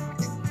here.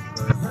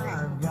 'Cause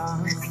I've got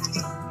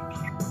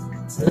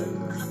two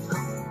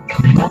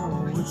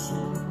more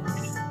wishes.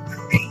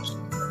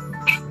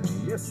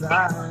 Yes,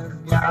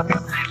 I've got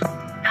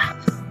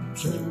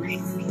two more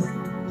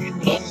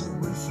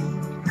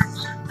wishes.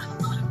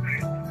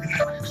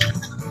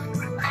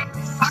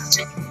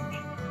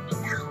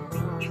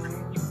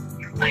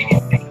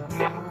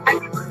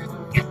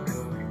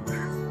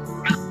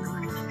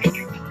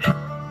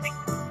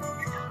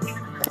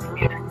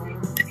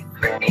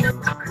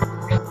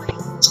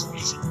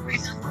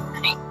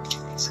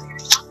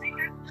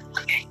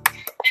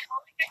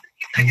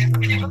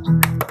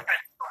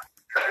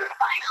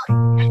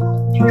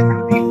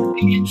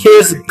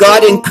 Here's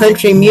God in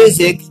Country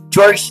Music,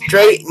 George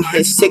Strait and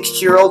his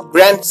 6-year-old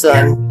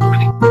grandson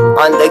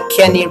on the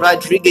Kenny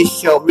Rodriguez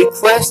Show,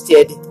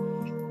 requested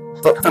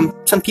from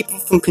some people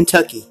from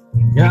Kentucky.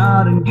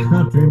 God in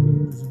country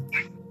music,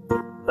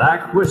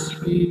 like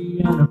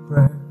whiskey and a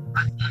prayer,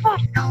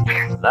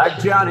 like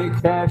Johnny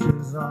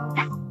Cash's all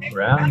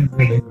around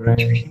Billy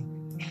Graham.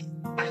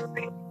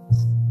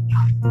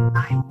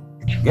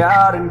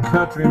 God and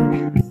country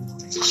music,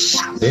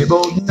 they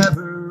both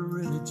never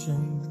really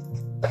change.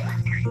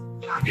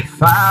 You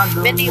find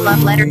them Mindy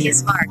Love Letter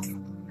Kiss Mark.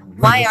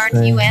 Why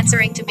aren't you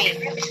answering to me?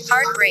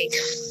 Heartbreak.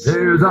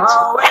 There's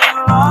always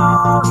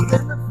lost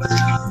in the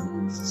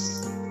found,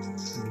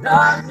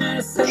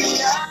 darkness in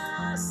the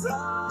eyes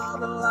of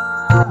the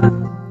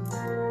light.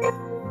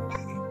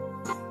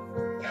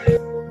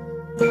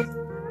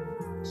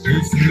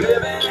 It's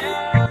living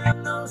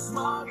in those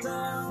small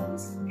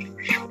towns,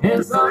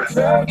 in some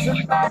church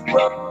and back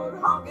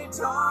road, honky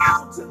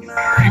tonk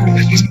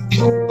tonight.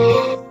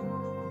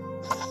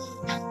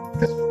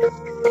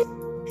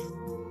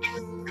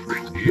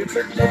 It's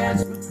a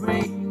dance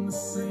between the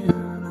sin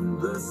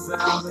and the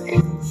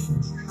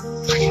salvation.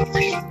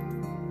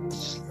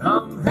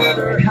 Come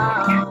hither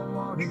high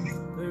water,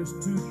 there's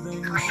two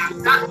things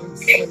to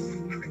say.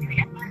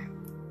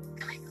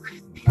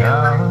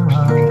 God,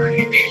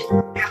 country music.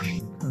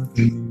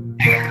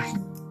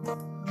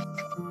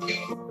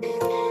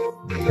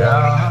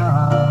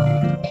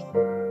 God,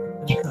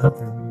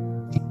 country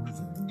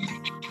music.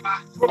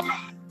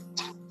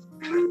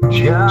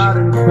 God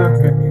and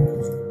country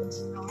music,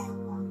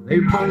 they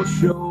both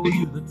show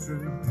you the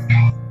truth.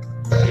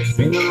 They've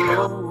seen the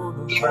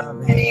road, the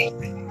valley,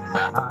 the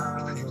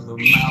highs of the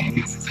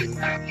mountains too.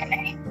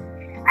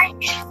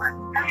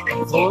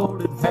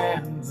 Folded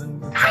hands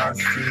and guitar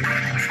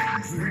strings,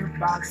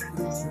 jukebox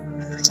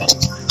preachers,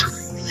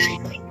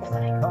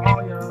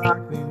 call you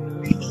like they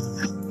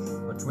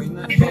knew. Between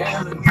the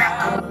hell and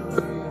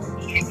hallelujah,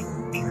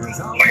 there's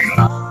always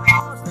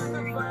lost in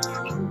the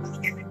cloud,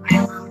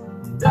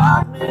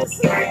 darkness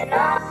in the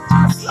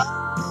eyes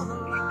of the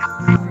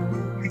light.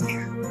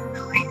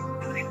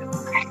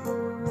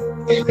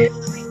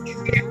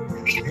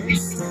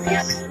 It's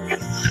standing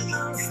in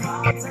those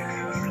small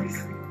towns,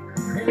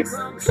 in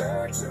some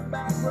church and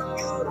back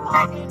road,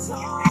 honky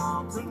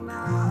tonk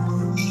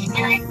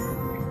tonight.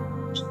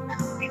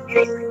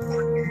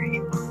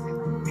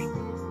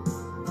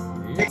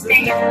 It's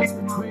a dance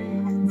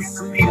between the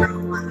sin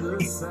and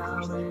the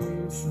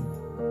salvation.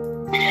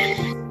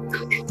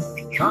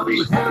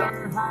 Come hell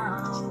or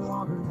high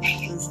water,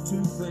 there's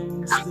two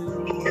things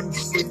still to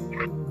see.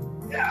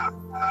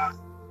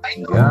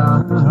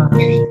 God,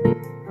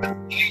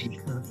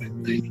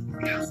 country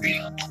music.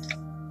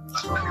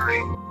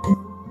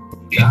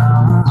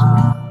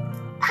 God,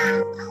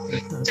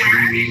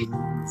 country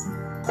music.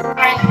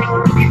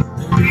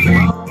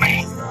 There's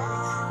always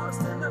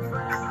lost in the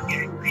found,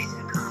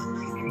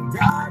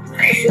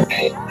 darkness in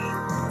the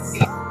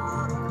eyes of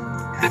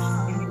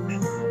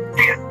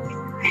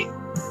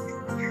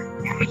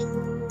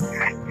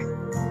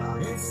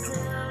it's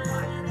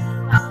still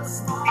in a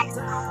small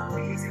town,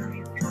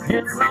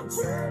 in some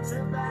church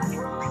and back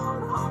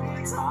road,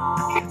 honky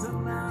tonk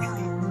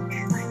tonight.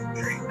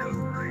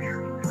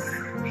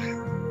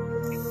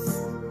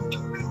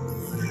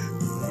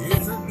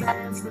 It's a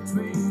dance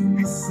between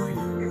the sin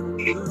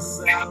and the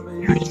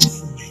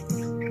salvation.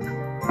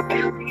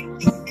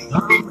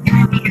 Come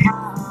here and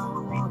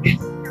high water,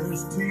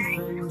 there's two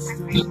things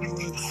still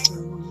to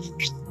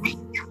say.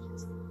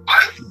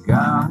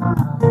 God,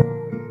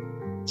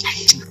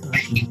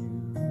 country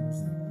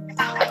music.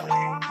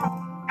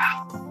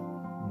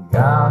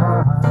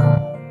 God,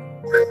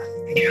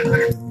 country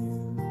music.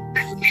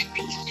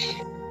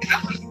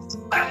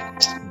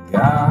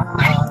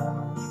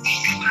 God,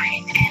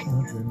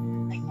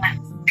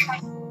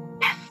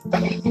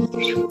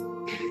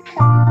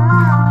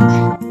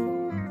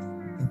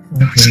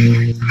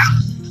 country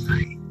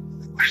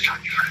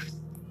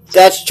music.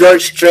 That's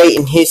George Strait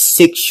and his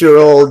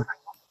 6-year-old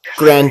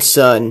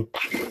grandson,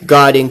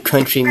 God in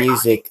Country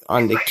Music,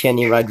 on the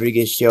Kenny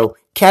Rodriguez show.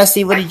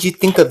 Cassie, what did you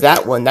think of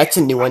that one? That's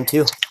a new one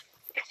too.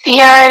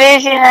 Yeah, it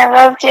is, and I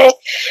loved it.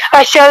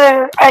 I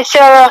saw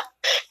the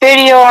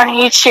video on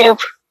YouTube.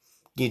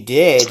 You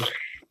did?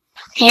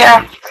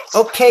 Yeah,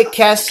 Okay,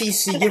 Cassie,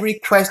 so you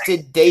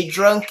requested Day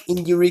Drunk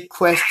and you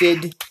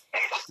requested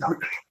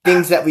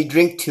things that we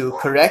drink to,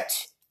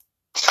 correct?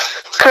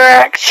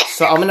 correct.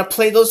 So I'm gonna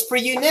play those for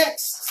you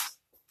next.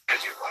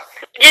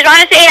 Just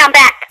want to say I'm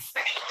back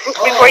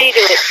before you do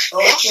it.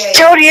 Okay.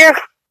 Told you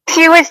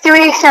she was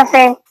doing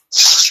something.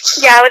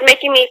 Yeah, it was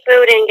making me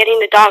food and getting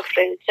the dog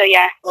food. So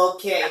yeah.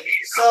 Okay.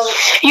 So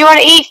You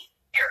want to eat?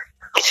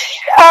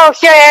 Oh,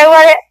 sorry, I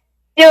want to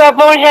do a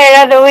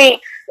bonehead of the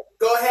week.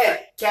 go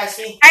ahead,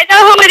 Cassie. I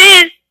know who it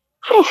is.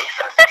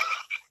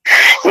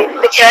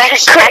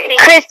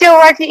 Crystal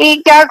wants to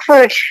eat dog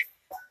food.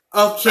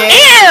 Okay.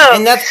 Ew!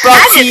 And that's brought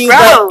That to is you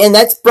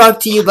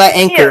gross. by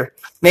Anchor.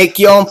 Make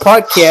your own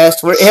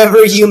podcast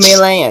wherever you may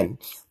land.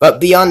 But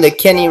be on the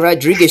Kenny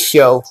Rodriguez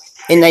show.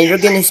 And now you're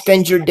gonna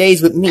spend your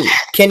days with me,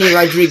 Kenny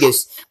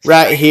Rodriguez,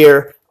 right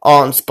here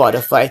on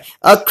Spotify.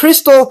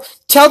 Crystal,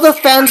 tell the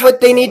fans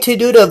what they need to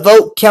do to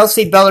vote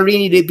Kelsey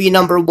Ballerini to be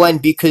number one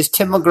because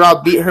Tim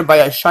McGraw beat her by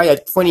a shy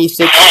of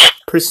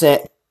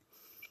 26%.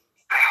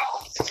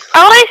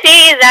 All I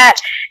say is that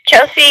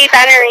Chelsea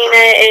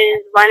Ballerina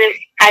is one of,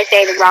 I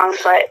say it wrong,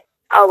 but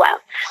oh well.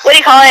 What do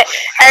you call it?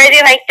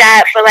 Everything like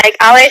that. But like,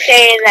 all I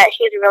say is that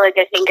she's a really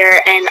good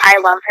singer and I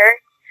love her.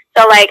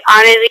 So like,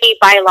 honestly,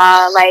 by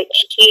law, like,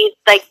 she's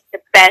like the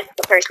best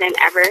person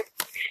ever.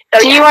 So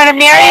Do you want to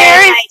marry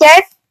her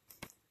instead?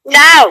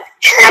 No,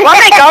 I want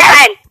my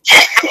girlfriend.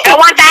 I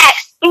want that.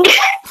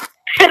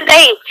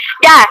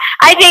 Yeah,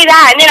 I say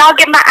that, and then I'll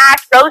get my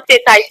ass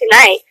roasted by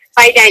tonight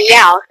by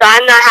Danielle. So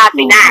I'm not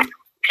having that.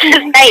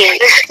 Just saying.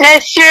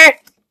 That's true.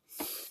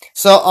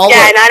 So all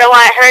Yeah, and I don't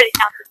want her to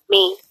talk with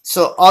me.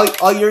 So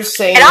all you're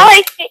saying. And all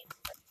I say,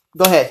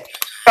 Go ahead.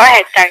 go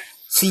ahead, sorry.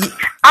 See.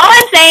 All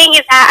I'm saying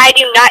is that I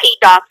do not eat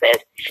dog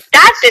food.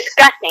 That's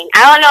disgusting.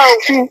 I don't know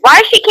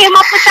why she came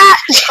up with that,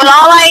 but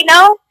all I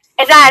know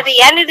is that at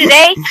the end of the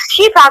day,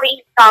 she probably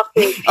eats dog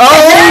food.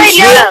 Oh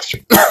shit!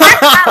 Press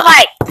that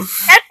like,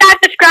 press that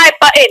subscribe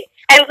button,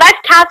 and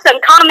let's have some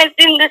comments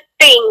in this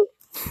thing.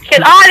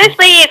 Because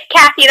honestly, it's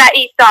Kathy that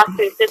eats dog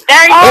food. So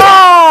there you go.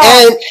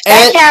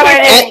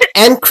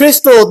 And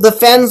Crystal, the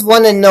fans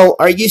want to know: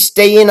 are you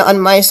staying on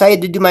my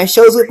side to do my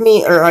shows with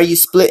me, or are you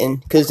splitting?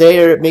 Because they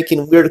are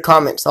making weird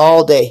comments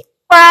all day.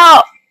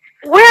 Well,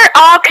 we're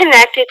all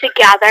connected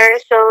together,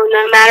 so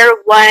no matter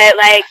what,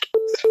 like,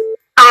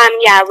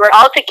 yeah, we're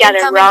all together.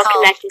 Incoming we're all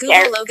call. connected Google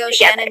together. logo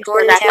Shannon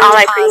Gordon So that's County all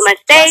I pause. pretty much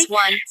say.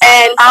 +1.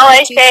 And all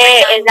I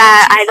say is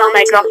that I know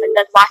my girlfriend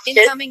does watch this.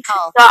 Incoming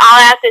call. So all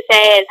I have to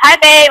say is, hi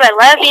babe, I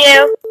love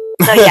you.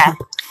 So yeah.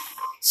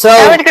 So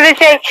I was going to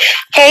say,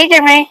 hey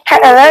Jimmy,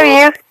 I love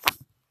you.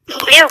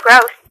 Ew,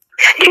 gross.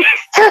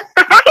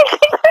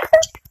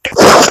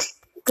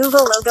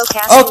 Google logo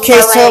casting.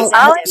 okay,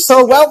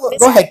 so well,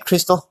 go ahead,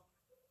 Crystal.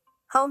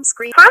 Home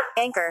screen. Huh?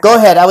 Anchor. Go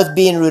ahead. I was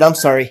being rude. I'm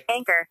sorry.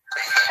 Anchor.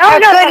 Oh,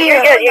 no, good,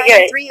 you're good, you're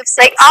good. 93 of 6.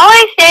 Like, all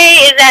I say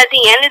is that at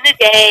the end of the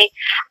day,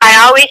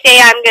 I always say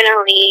I'm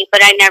gonna leave,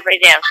 but I never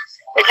do.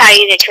 To tell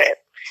you the truth.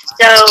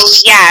 So,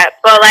 yeah,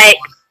 but like,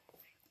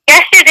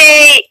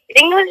 yesterday, I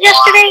think it was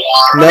yesterday?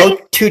 No,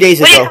 2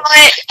 days What do you ago. call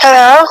it?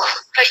 Hello?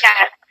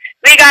 Okay.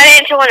 We got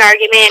into an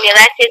argument, and it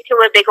led into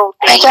a big old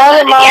thing. I got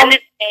it, But at the end Mom. of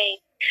the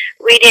day,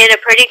 we did a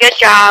pretty good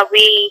job.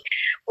 We,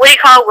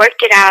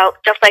 worked it out,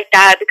 stuff like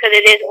that, because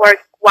it is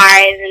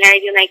work-wise and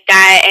everything like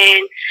that.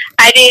 And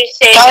I do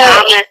say that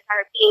I'm going to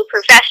start being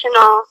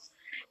professional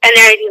and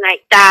everything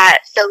like that.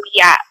 So,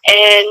 yeah.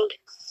 And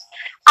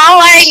all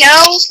I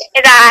know is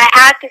that I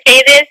have to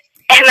say this,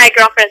 and my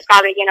girlfriend's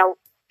probably going to,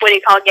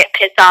 get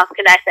pissed off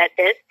because I said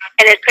this.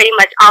 And it's pretty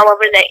much all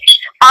over the,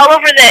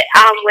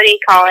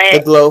 The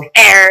glow.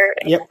 air,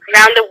 Yep.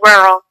 around the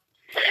world.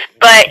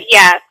 But,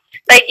 yeah.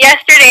 Like,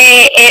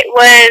 yesterday, it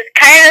was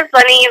kind of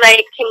funny,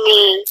 like, to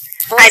me.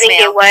 I think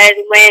it was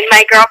when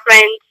my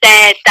girlfriend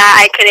said that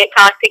I couldn't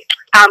talk to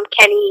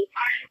Kenny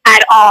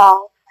at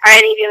all or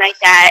anything like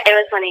that. It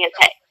was funny as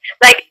heck.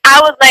 Like, I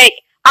was like,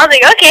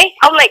 okay.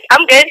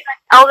 I'm good.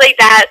 I was like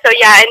that. So,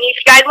 yeah, and if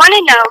you guys want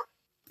to know,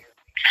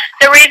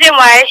 the reason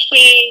why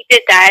she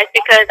did that is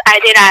because I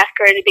did ask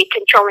her to be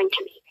controlling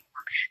to me.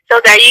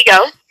 So, there you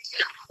go.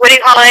 What do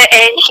you call it?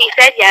 And she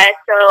said yes,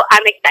 so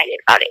I'm excited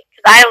about it.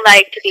 Because I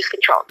like to be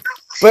controlled.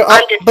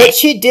 But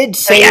she did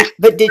say, yeah.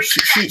 but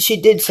she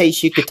did say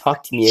she could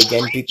talk to me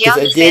again because Young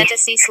I did.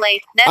 Fantasy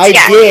Slate. I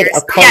did Yeah,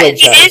 apologize.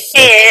 she did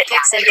say it.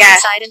 Yeah.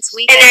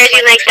 And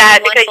everything like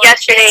that, because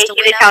yesterday she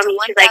did tell me,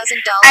 she's like,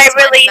 I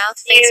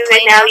released you,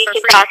 and now you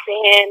can talk to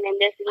him, and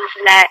this and this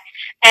and that.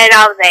 And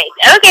I was like,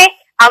 okay.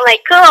 I'm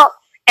like, cool.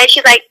 And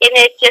she's like, and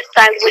it's just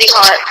like, what do you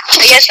call it? I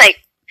guess, like,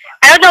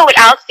 I don't know what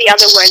else the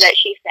other word that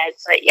she said,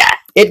 but yeah.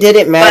 It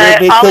didn't matter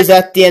But because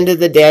at the end of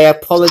the day, I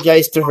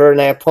apologized to her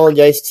and I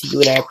apologized to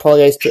you and I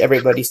apologized to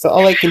everybody. So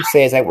all I can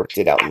say is I worked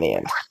it out in the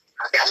end.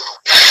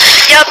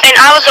 Yep, and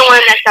I was the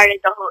one that started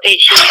the whole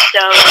issue,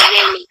 so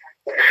yay me.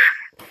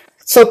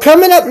 So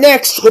coming up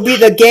next will be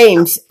the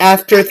games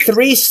after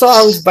 3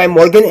 songs by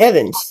Morgan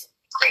Evans.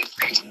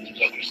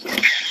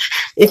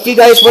 If you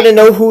guys want to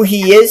know who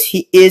he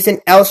is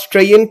an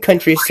Australian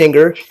country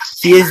singer.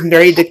 He is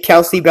married to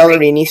Kelsey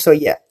Ballerini, so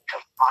yeah.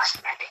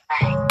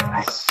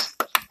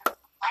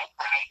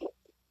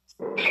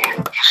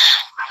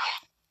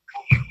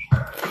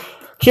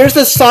 Here's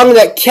the song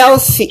that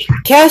Cassie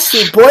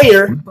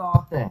Boyer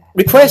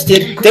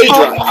requested,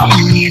 Daydream.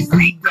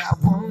 We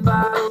got one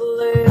bottle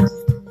left.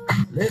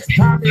 Let's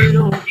pop it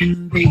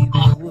open, baby.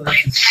 What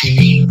you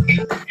say?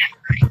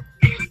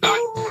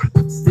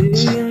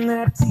 Stay in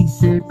that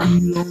t-shirt.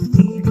 You don't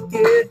need to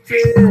get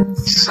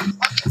dressed.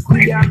 'Cause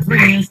we got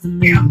plans to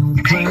make, no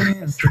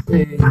plans to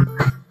pay.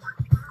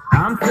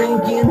 I'm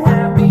thinking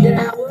happy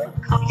hour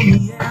on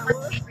the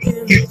hour,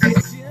 in the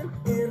kitchen,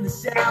 in the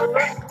shower,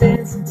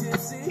 dancing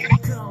tipsy.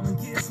 Come and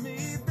kiss me,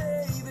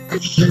 baby.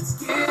 Let's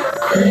get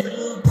a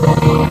little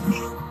baby.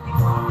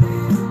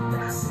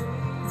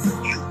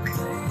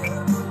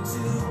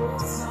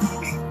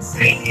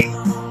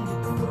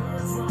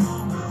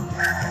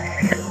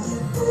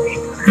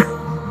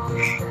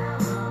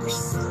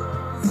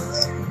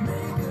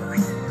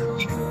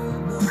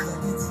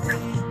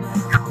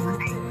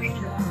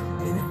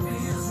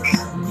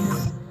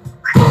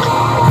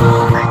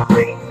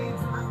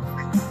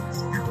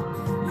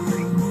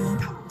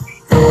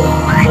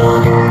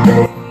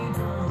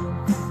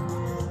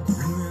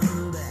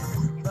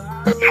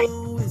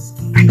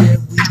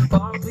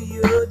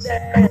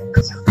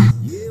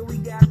 Yeah, we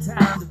got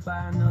time to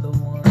buy another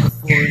one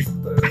for his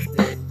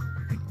birthday.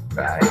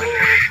 Right?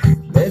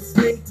 Let's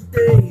make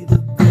today the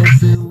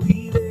best that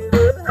we've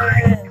ever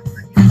had.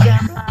 'Cause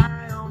I'm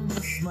high on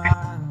your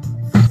smile.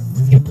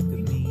 When you look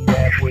at me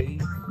that way,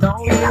 no,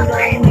 you don't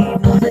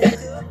need no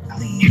makeup.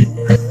 Leave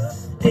it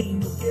up, ain't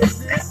no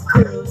guesses.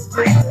 Girl, it's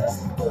just us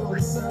before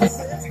the sun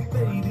sets.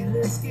 Baby,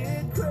 let's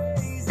get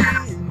crazy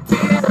and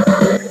get up.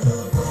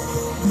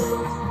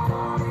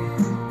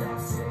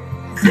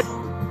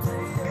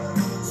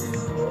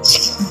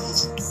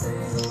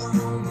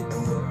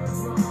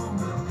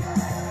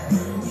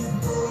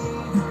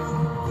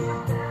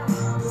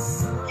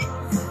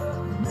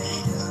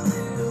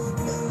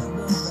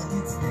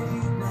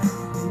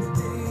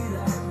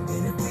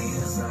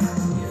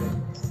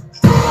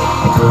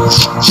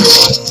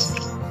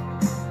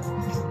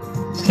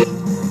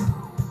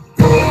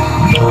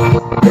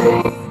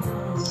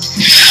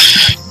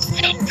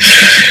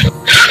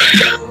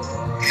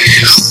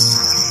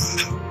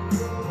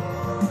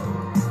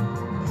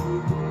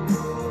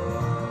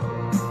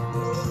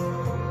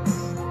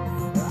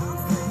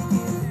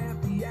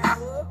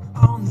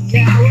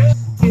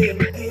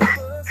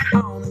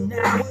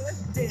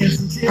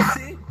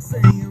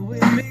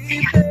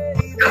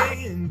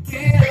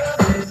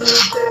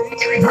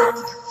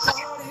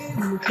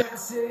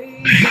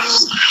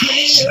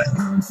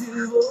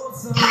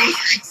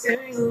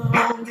 Sing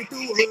along, get the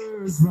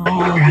words wrong.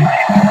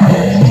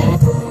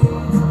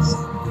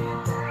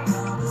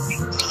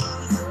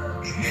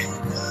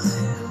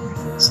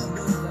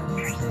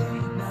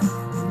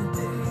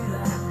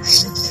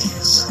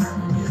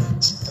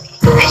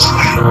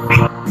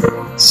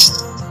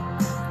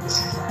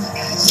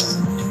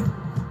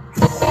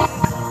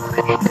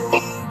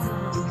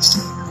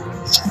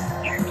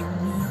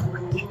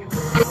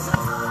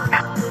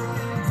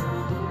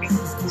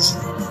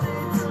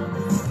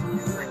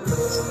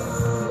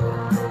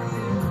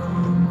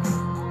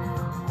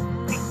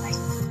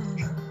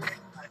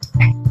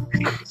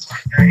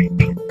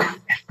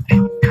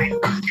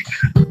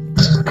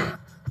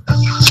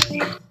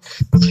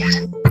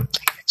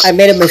 I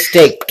made a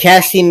mistake.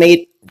 Cassie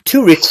made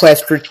 2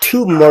 requests for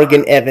 2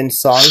 Morgan Evans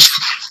songs.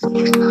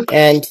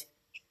 And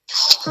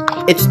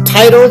it's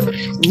titled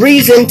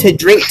Reason to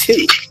Drink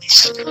 2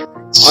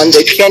 on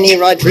the Kenny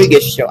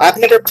Rodriguez Show. I've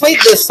never played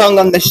this song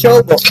on the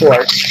show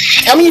before.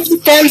 Tell me if you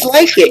fans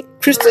like it.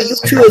 Crystal, you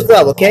too as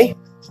well, okay?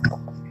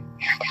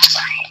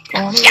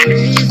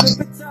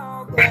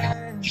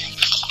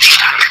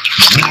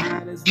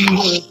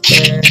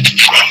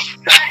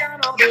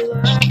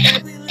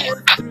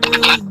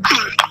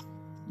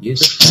 Yeah,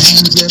 the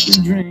things that we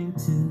drink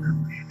to,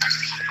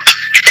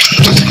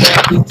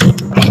 that we do,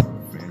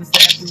 friends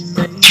that we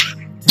make,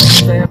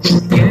 times that we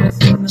guess,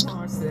 and the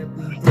hearts that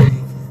we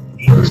break,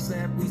 the words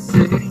that we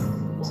say, the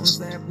ones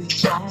that we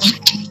don't,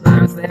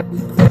 lines that we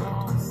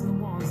cross, the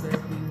ones that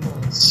we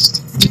won't,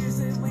 tears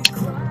that we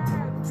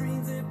cry,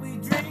 dreams that we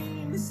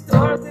dream, the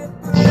stars that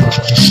burn, the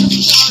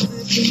stars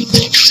that we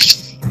make,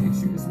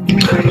 pictures we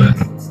make,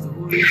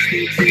 stories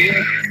they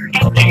tell,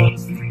 all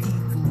those we keep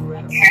for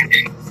ourselves.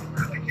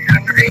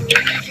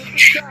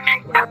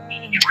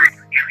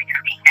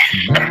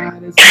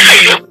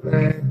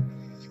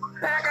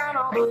 Back on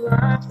all the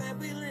life that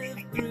we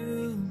lived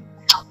through.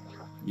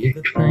 Yeah,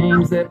 the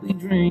things that we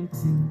drink to.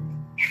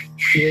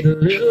 Shed a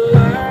little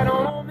light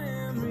on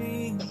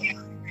memory.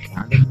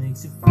 Kinda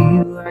makes you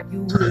feel like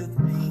you're with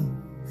me.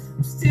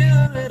 I'm still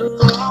a little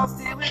lost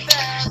here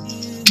without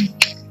you.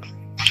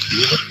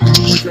 Yeah, the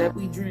things that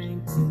we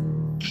drink to,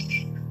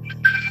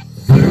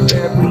 the food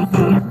that we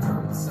eat,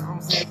 the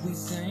songs that we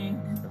sing,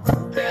 the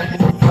hope that we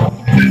hope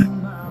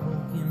tomorrow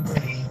can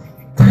bring.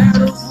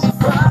 Battles we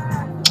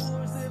fight, the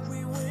wars that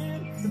we win,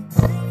 the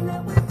pain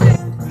that we've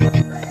been through,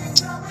 the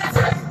things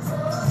that we take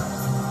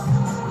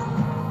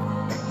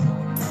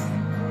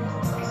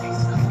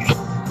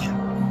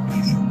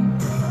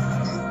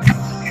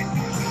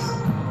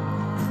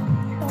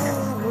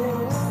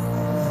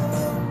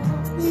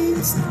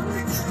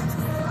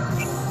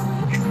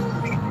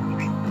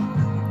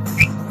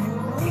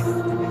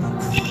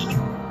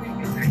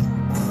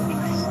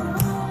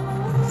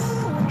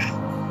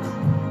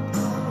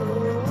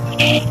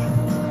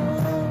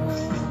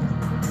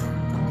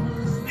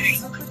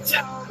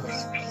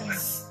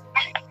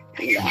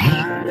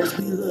as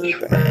we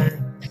look back on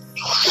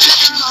all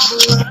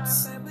the lives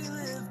that we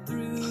lived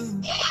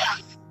through.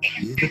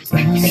 Yeah, the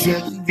things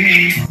that we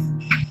dreamed to.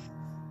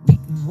 We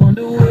can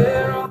wonder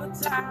where all the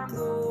time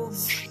goes,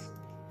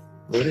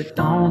 but it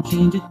don't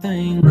change a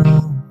thing,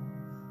 no.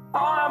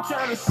 All I'm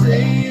trying to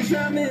say is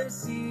I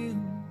miss you.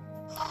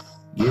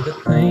 Yeah, the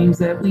things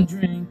that we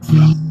drink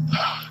to.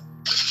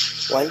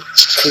 1,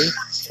 2,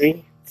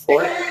 3,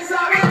 4. Things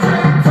that we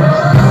drink to.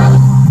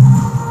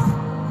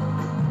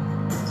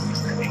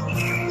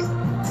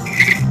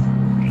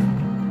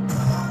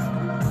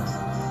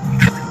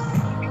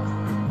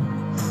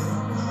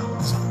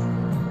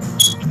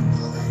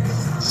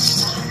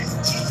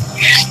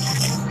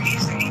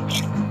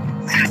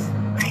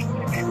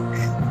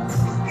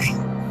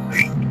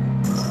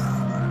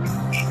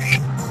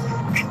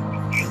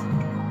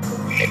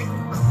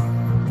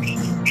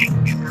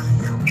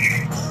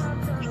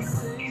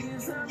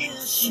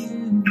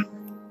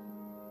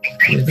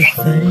 Yeah, the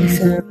things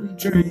that we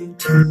drink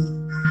to.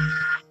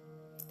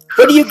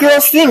 What do you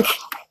girls think?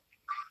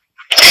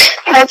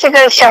 That's a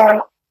good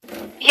song.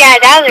 Yeah,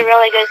 that was a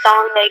really good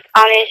song. Like,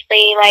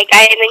 honestly, like,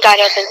 I even got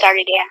up and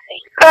started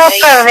dancing.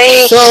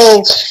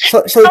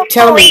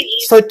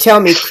 So tell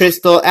me,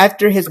 Crystal.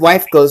 After his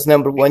wife goes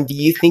number 1, do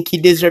you think he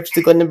deserves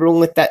to go number 1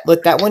 with that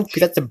one?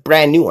 Because that's a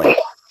brand new one.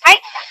 I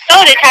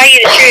know, to tell you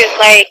the truth,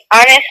 like,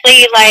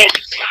 honestly, like,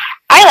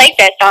 I like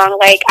that song.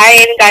 Like, I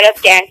even got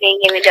up dancing,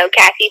 even though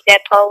Cassie said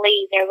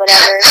police or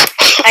whatever.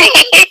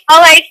 Like,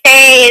 all I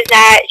say is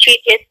that she's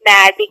just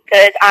mad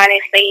because,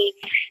 honestly,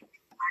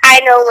 I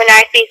know when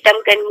I see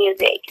some good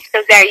music.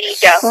 So there you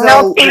go.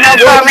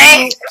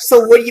 So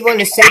what do you want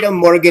to say to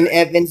Morgan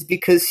Evans,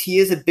 because he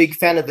is a big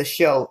fan of the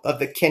show, of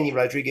the Kenny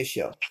Rodriguez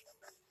show?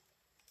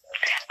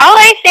 All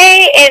I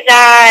say is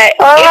that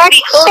it would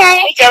be cool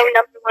if we go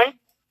number 1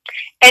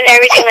 and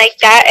everything like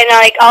that. And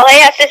like, all I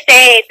have to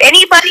say, if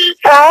anybody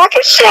comment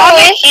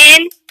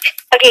in,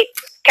 okay,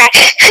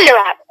 guys,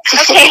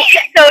 okay,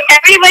 so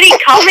everybody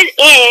comment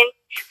in.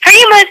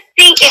 Pretty much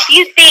think if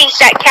you think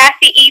that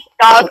Cassie eats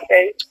dog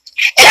food,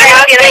 and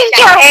everything like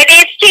that.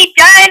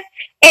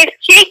 And if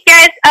she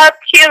gets up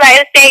to, like,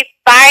 let's say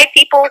 5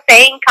 people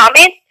saying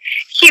comments,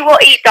 she will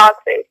eat dog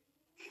food.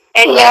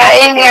 And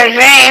in your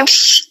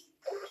dreams.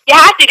 you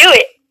have to do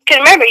it. Because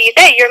remember, you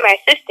said you're my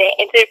assistant,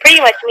 and so it pretty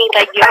much means,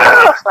 like, you're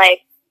my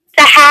like,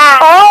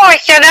 oh,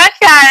 so that's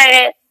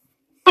it.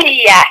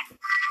 Yeah.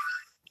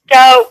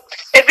 So,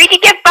 if we can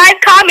get 5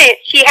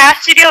 comments, she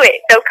has to do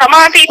it. So, come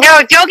on, people.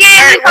 No, don't get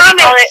in the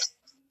comments.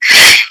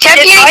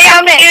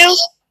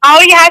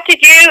 All you have to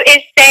do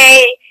is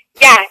say,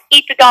 yeah,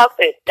 eat the dog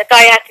food. That's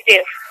all you have to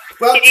do.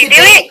 Well, if you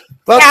do it,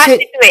 you have to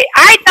do it.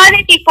 I've done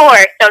it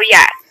before, so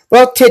yeah.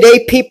 Well,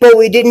 today, people,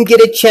 we didn't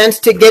get a chance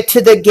to get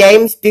to the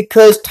games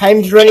because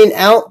time's running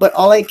out, but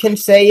all I can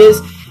say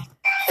is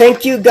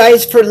thank you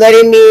guys for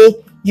letting me,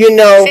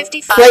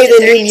 play the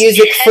new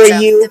music for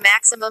you.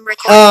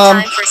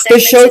 The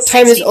show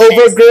time is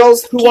over,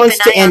 girls. Who wants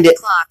to end it?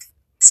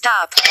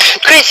 Stop.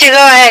 Crystal, go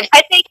ahead.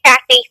 I say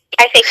Kathy.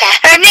 I think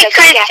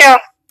Crystal.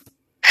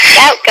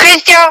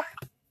 Crystal.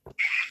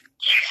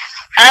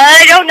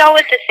 I don't know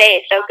what to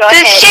say, so go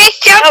ahead. Say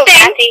something.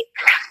 Kathy.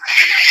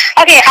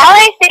 Okay, all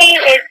I say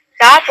is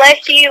God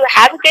bless you,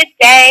 have a good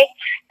day,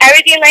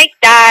 everything like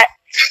that.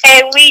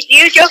 And we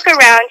do joke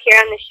around here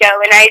on the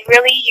show, and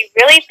you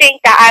really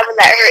think that I would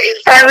let her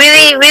eat? I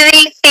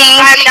really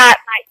think I'm not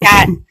like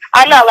that.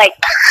 I'm not like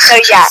so.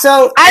 Yeah.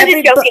 I'm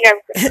just joking.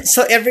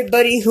 So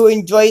everybody who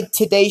enjoyed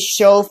today's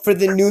show, for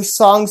the new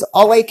songs,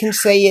 all I can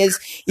say is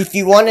if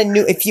you want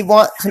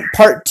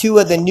part 2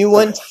 of the new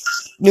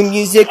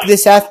music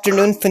this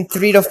afternoon from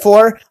 3 to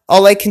 4,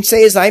 all I can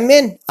say is I'm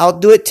in. I'll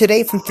do it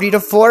today from 3 to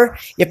 4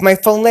 if my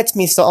phone lets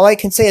me. So all I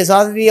can say is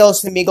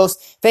adios, amigos.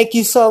 Thank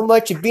you so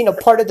much for being a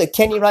part of the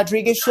Kenny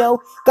Rodriguez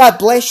Show. God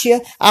bless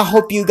you. I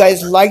hope you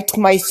guys liked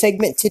my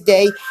segment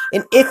today.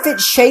 And if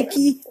it's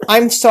shaky,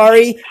 I'm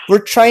sorry. We're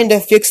trying to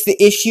fix the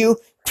issue.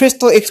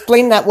 Crystal,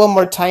 explain that one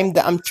more time,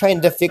 that I'm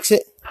trying to fix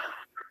it.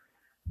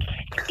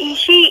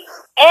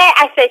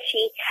 I said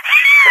she.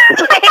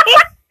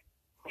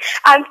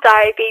 I'm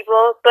sorry,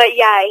 people, but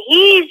yeah,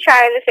 he's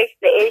trying to fix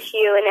the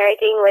issue and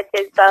everything with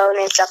his phone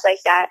and stuff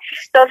like that.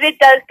 So if it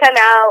does come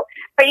out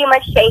pretty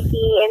much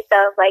shaky and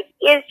stuff, like,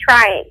 he is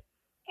trying.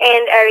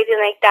 and everything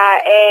like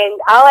that. And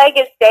all I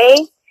can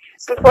say,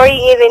 before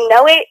you even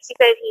know it,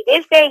 because he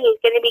did say he's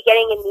going to be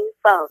getting a new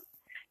phone.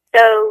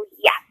 So,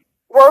 yeah.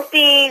 We'll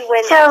see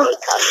when the day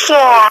comes.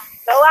 Yeah.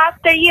 Go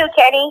after you,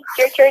 Kenny. It's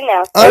your turn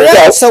now.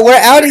 Alright, so we're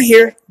out of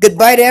here.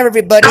 Goodbye to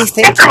everybody.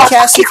 Thank you,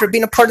 Cassie, for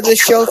being a part of the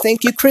show.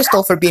 Thank you,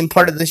 Crystal, for being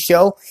part of the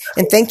show.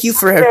 And thank you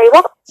for Very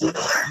well.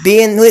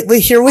 being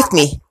here with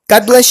me.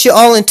 God bless you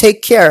all and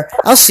take care.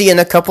 I'll see you in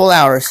a couple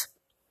hours.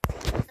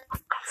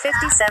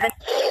 57.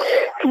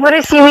 What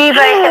does he mean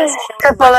by couple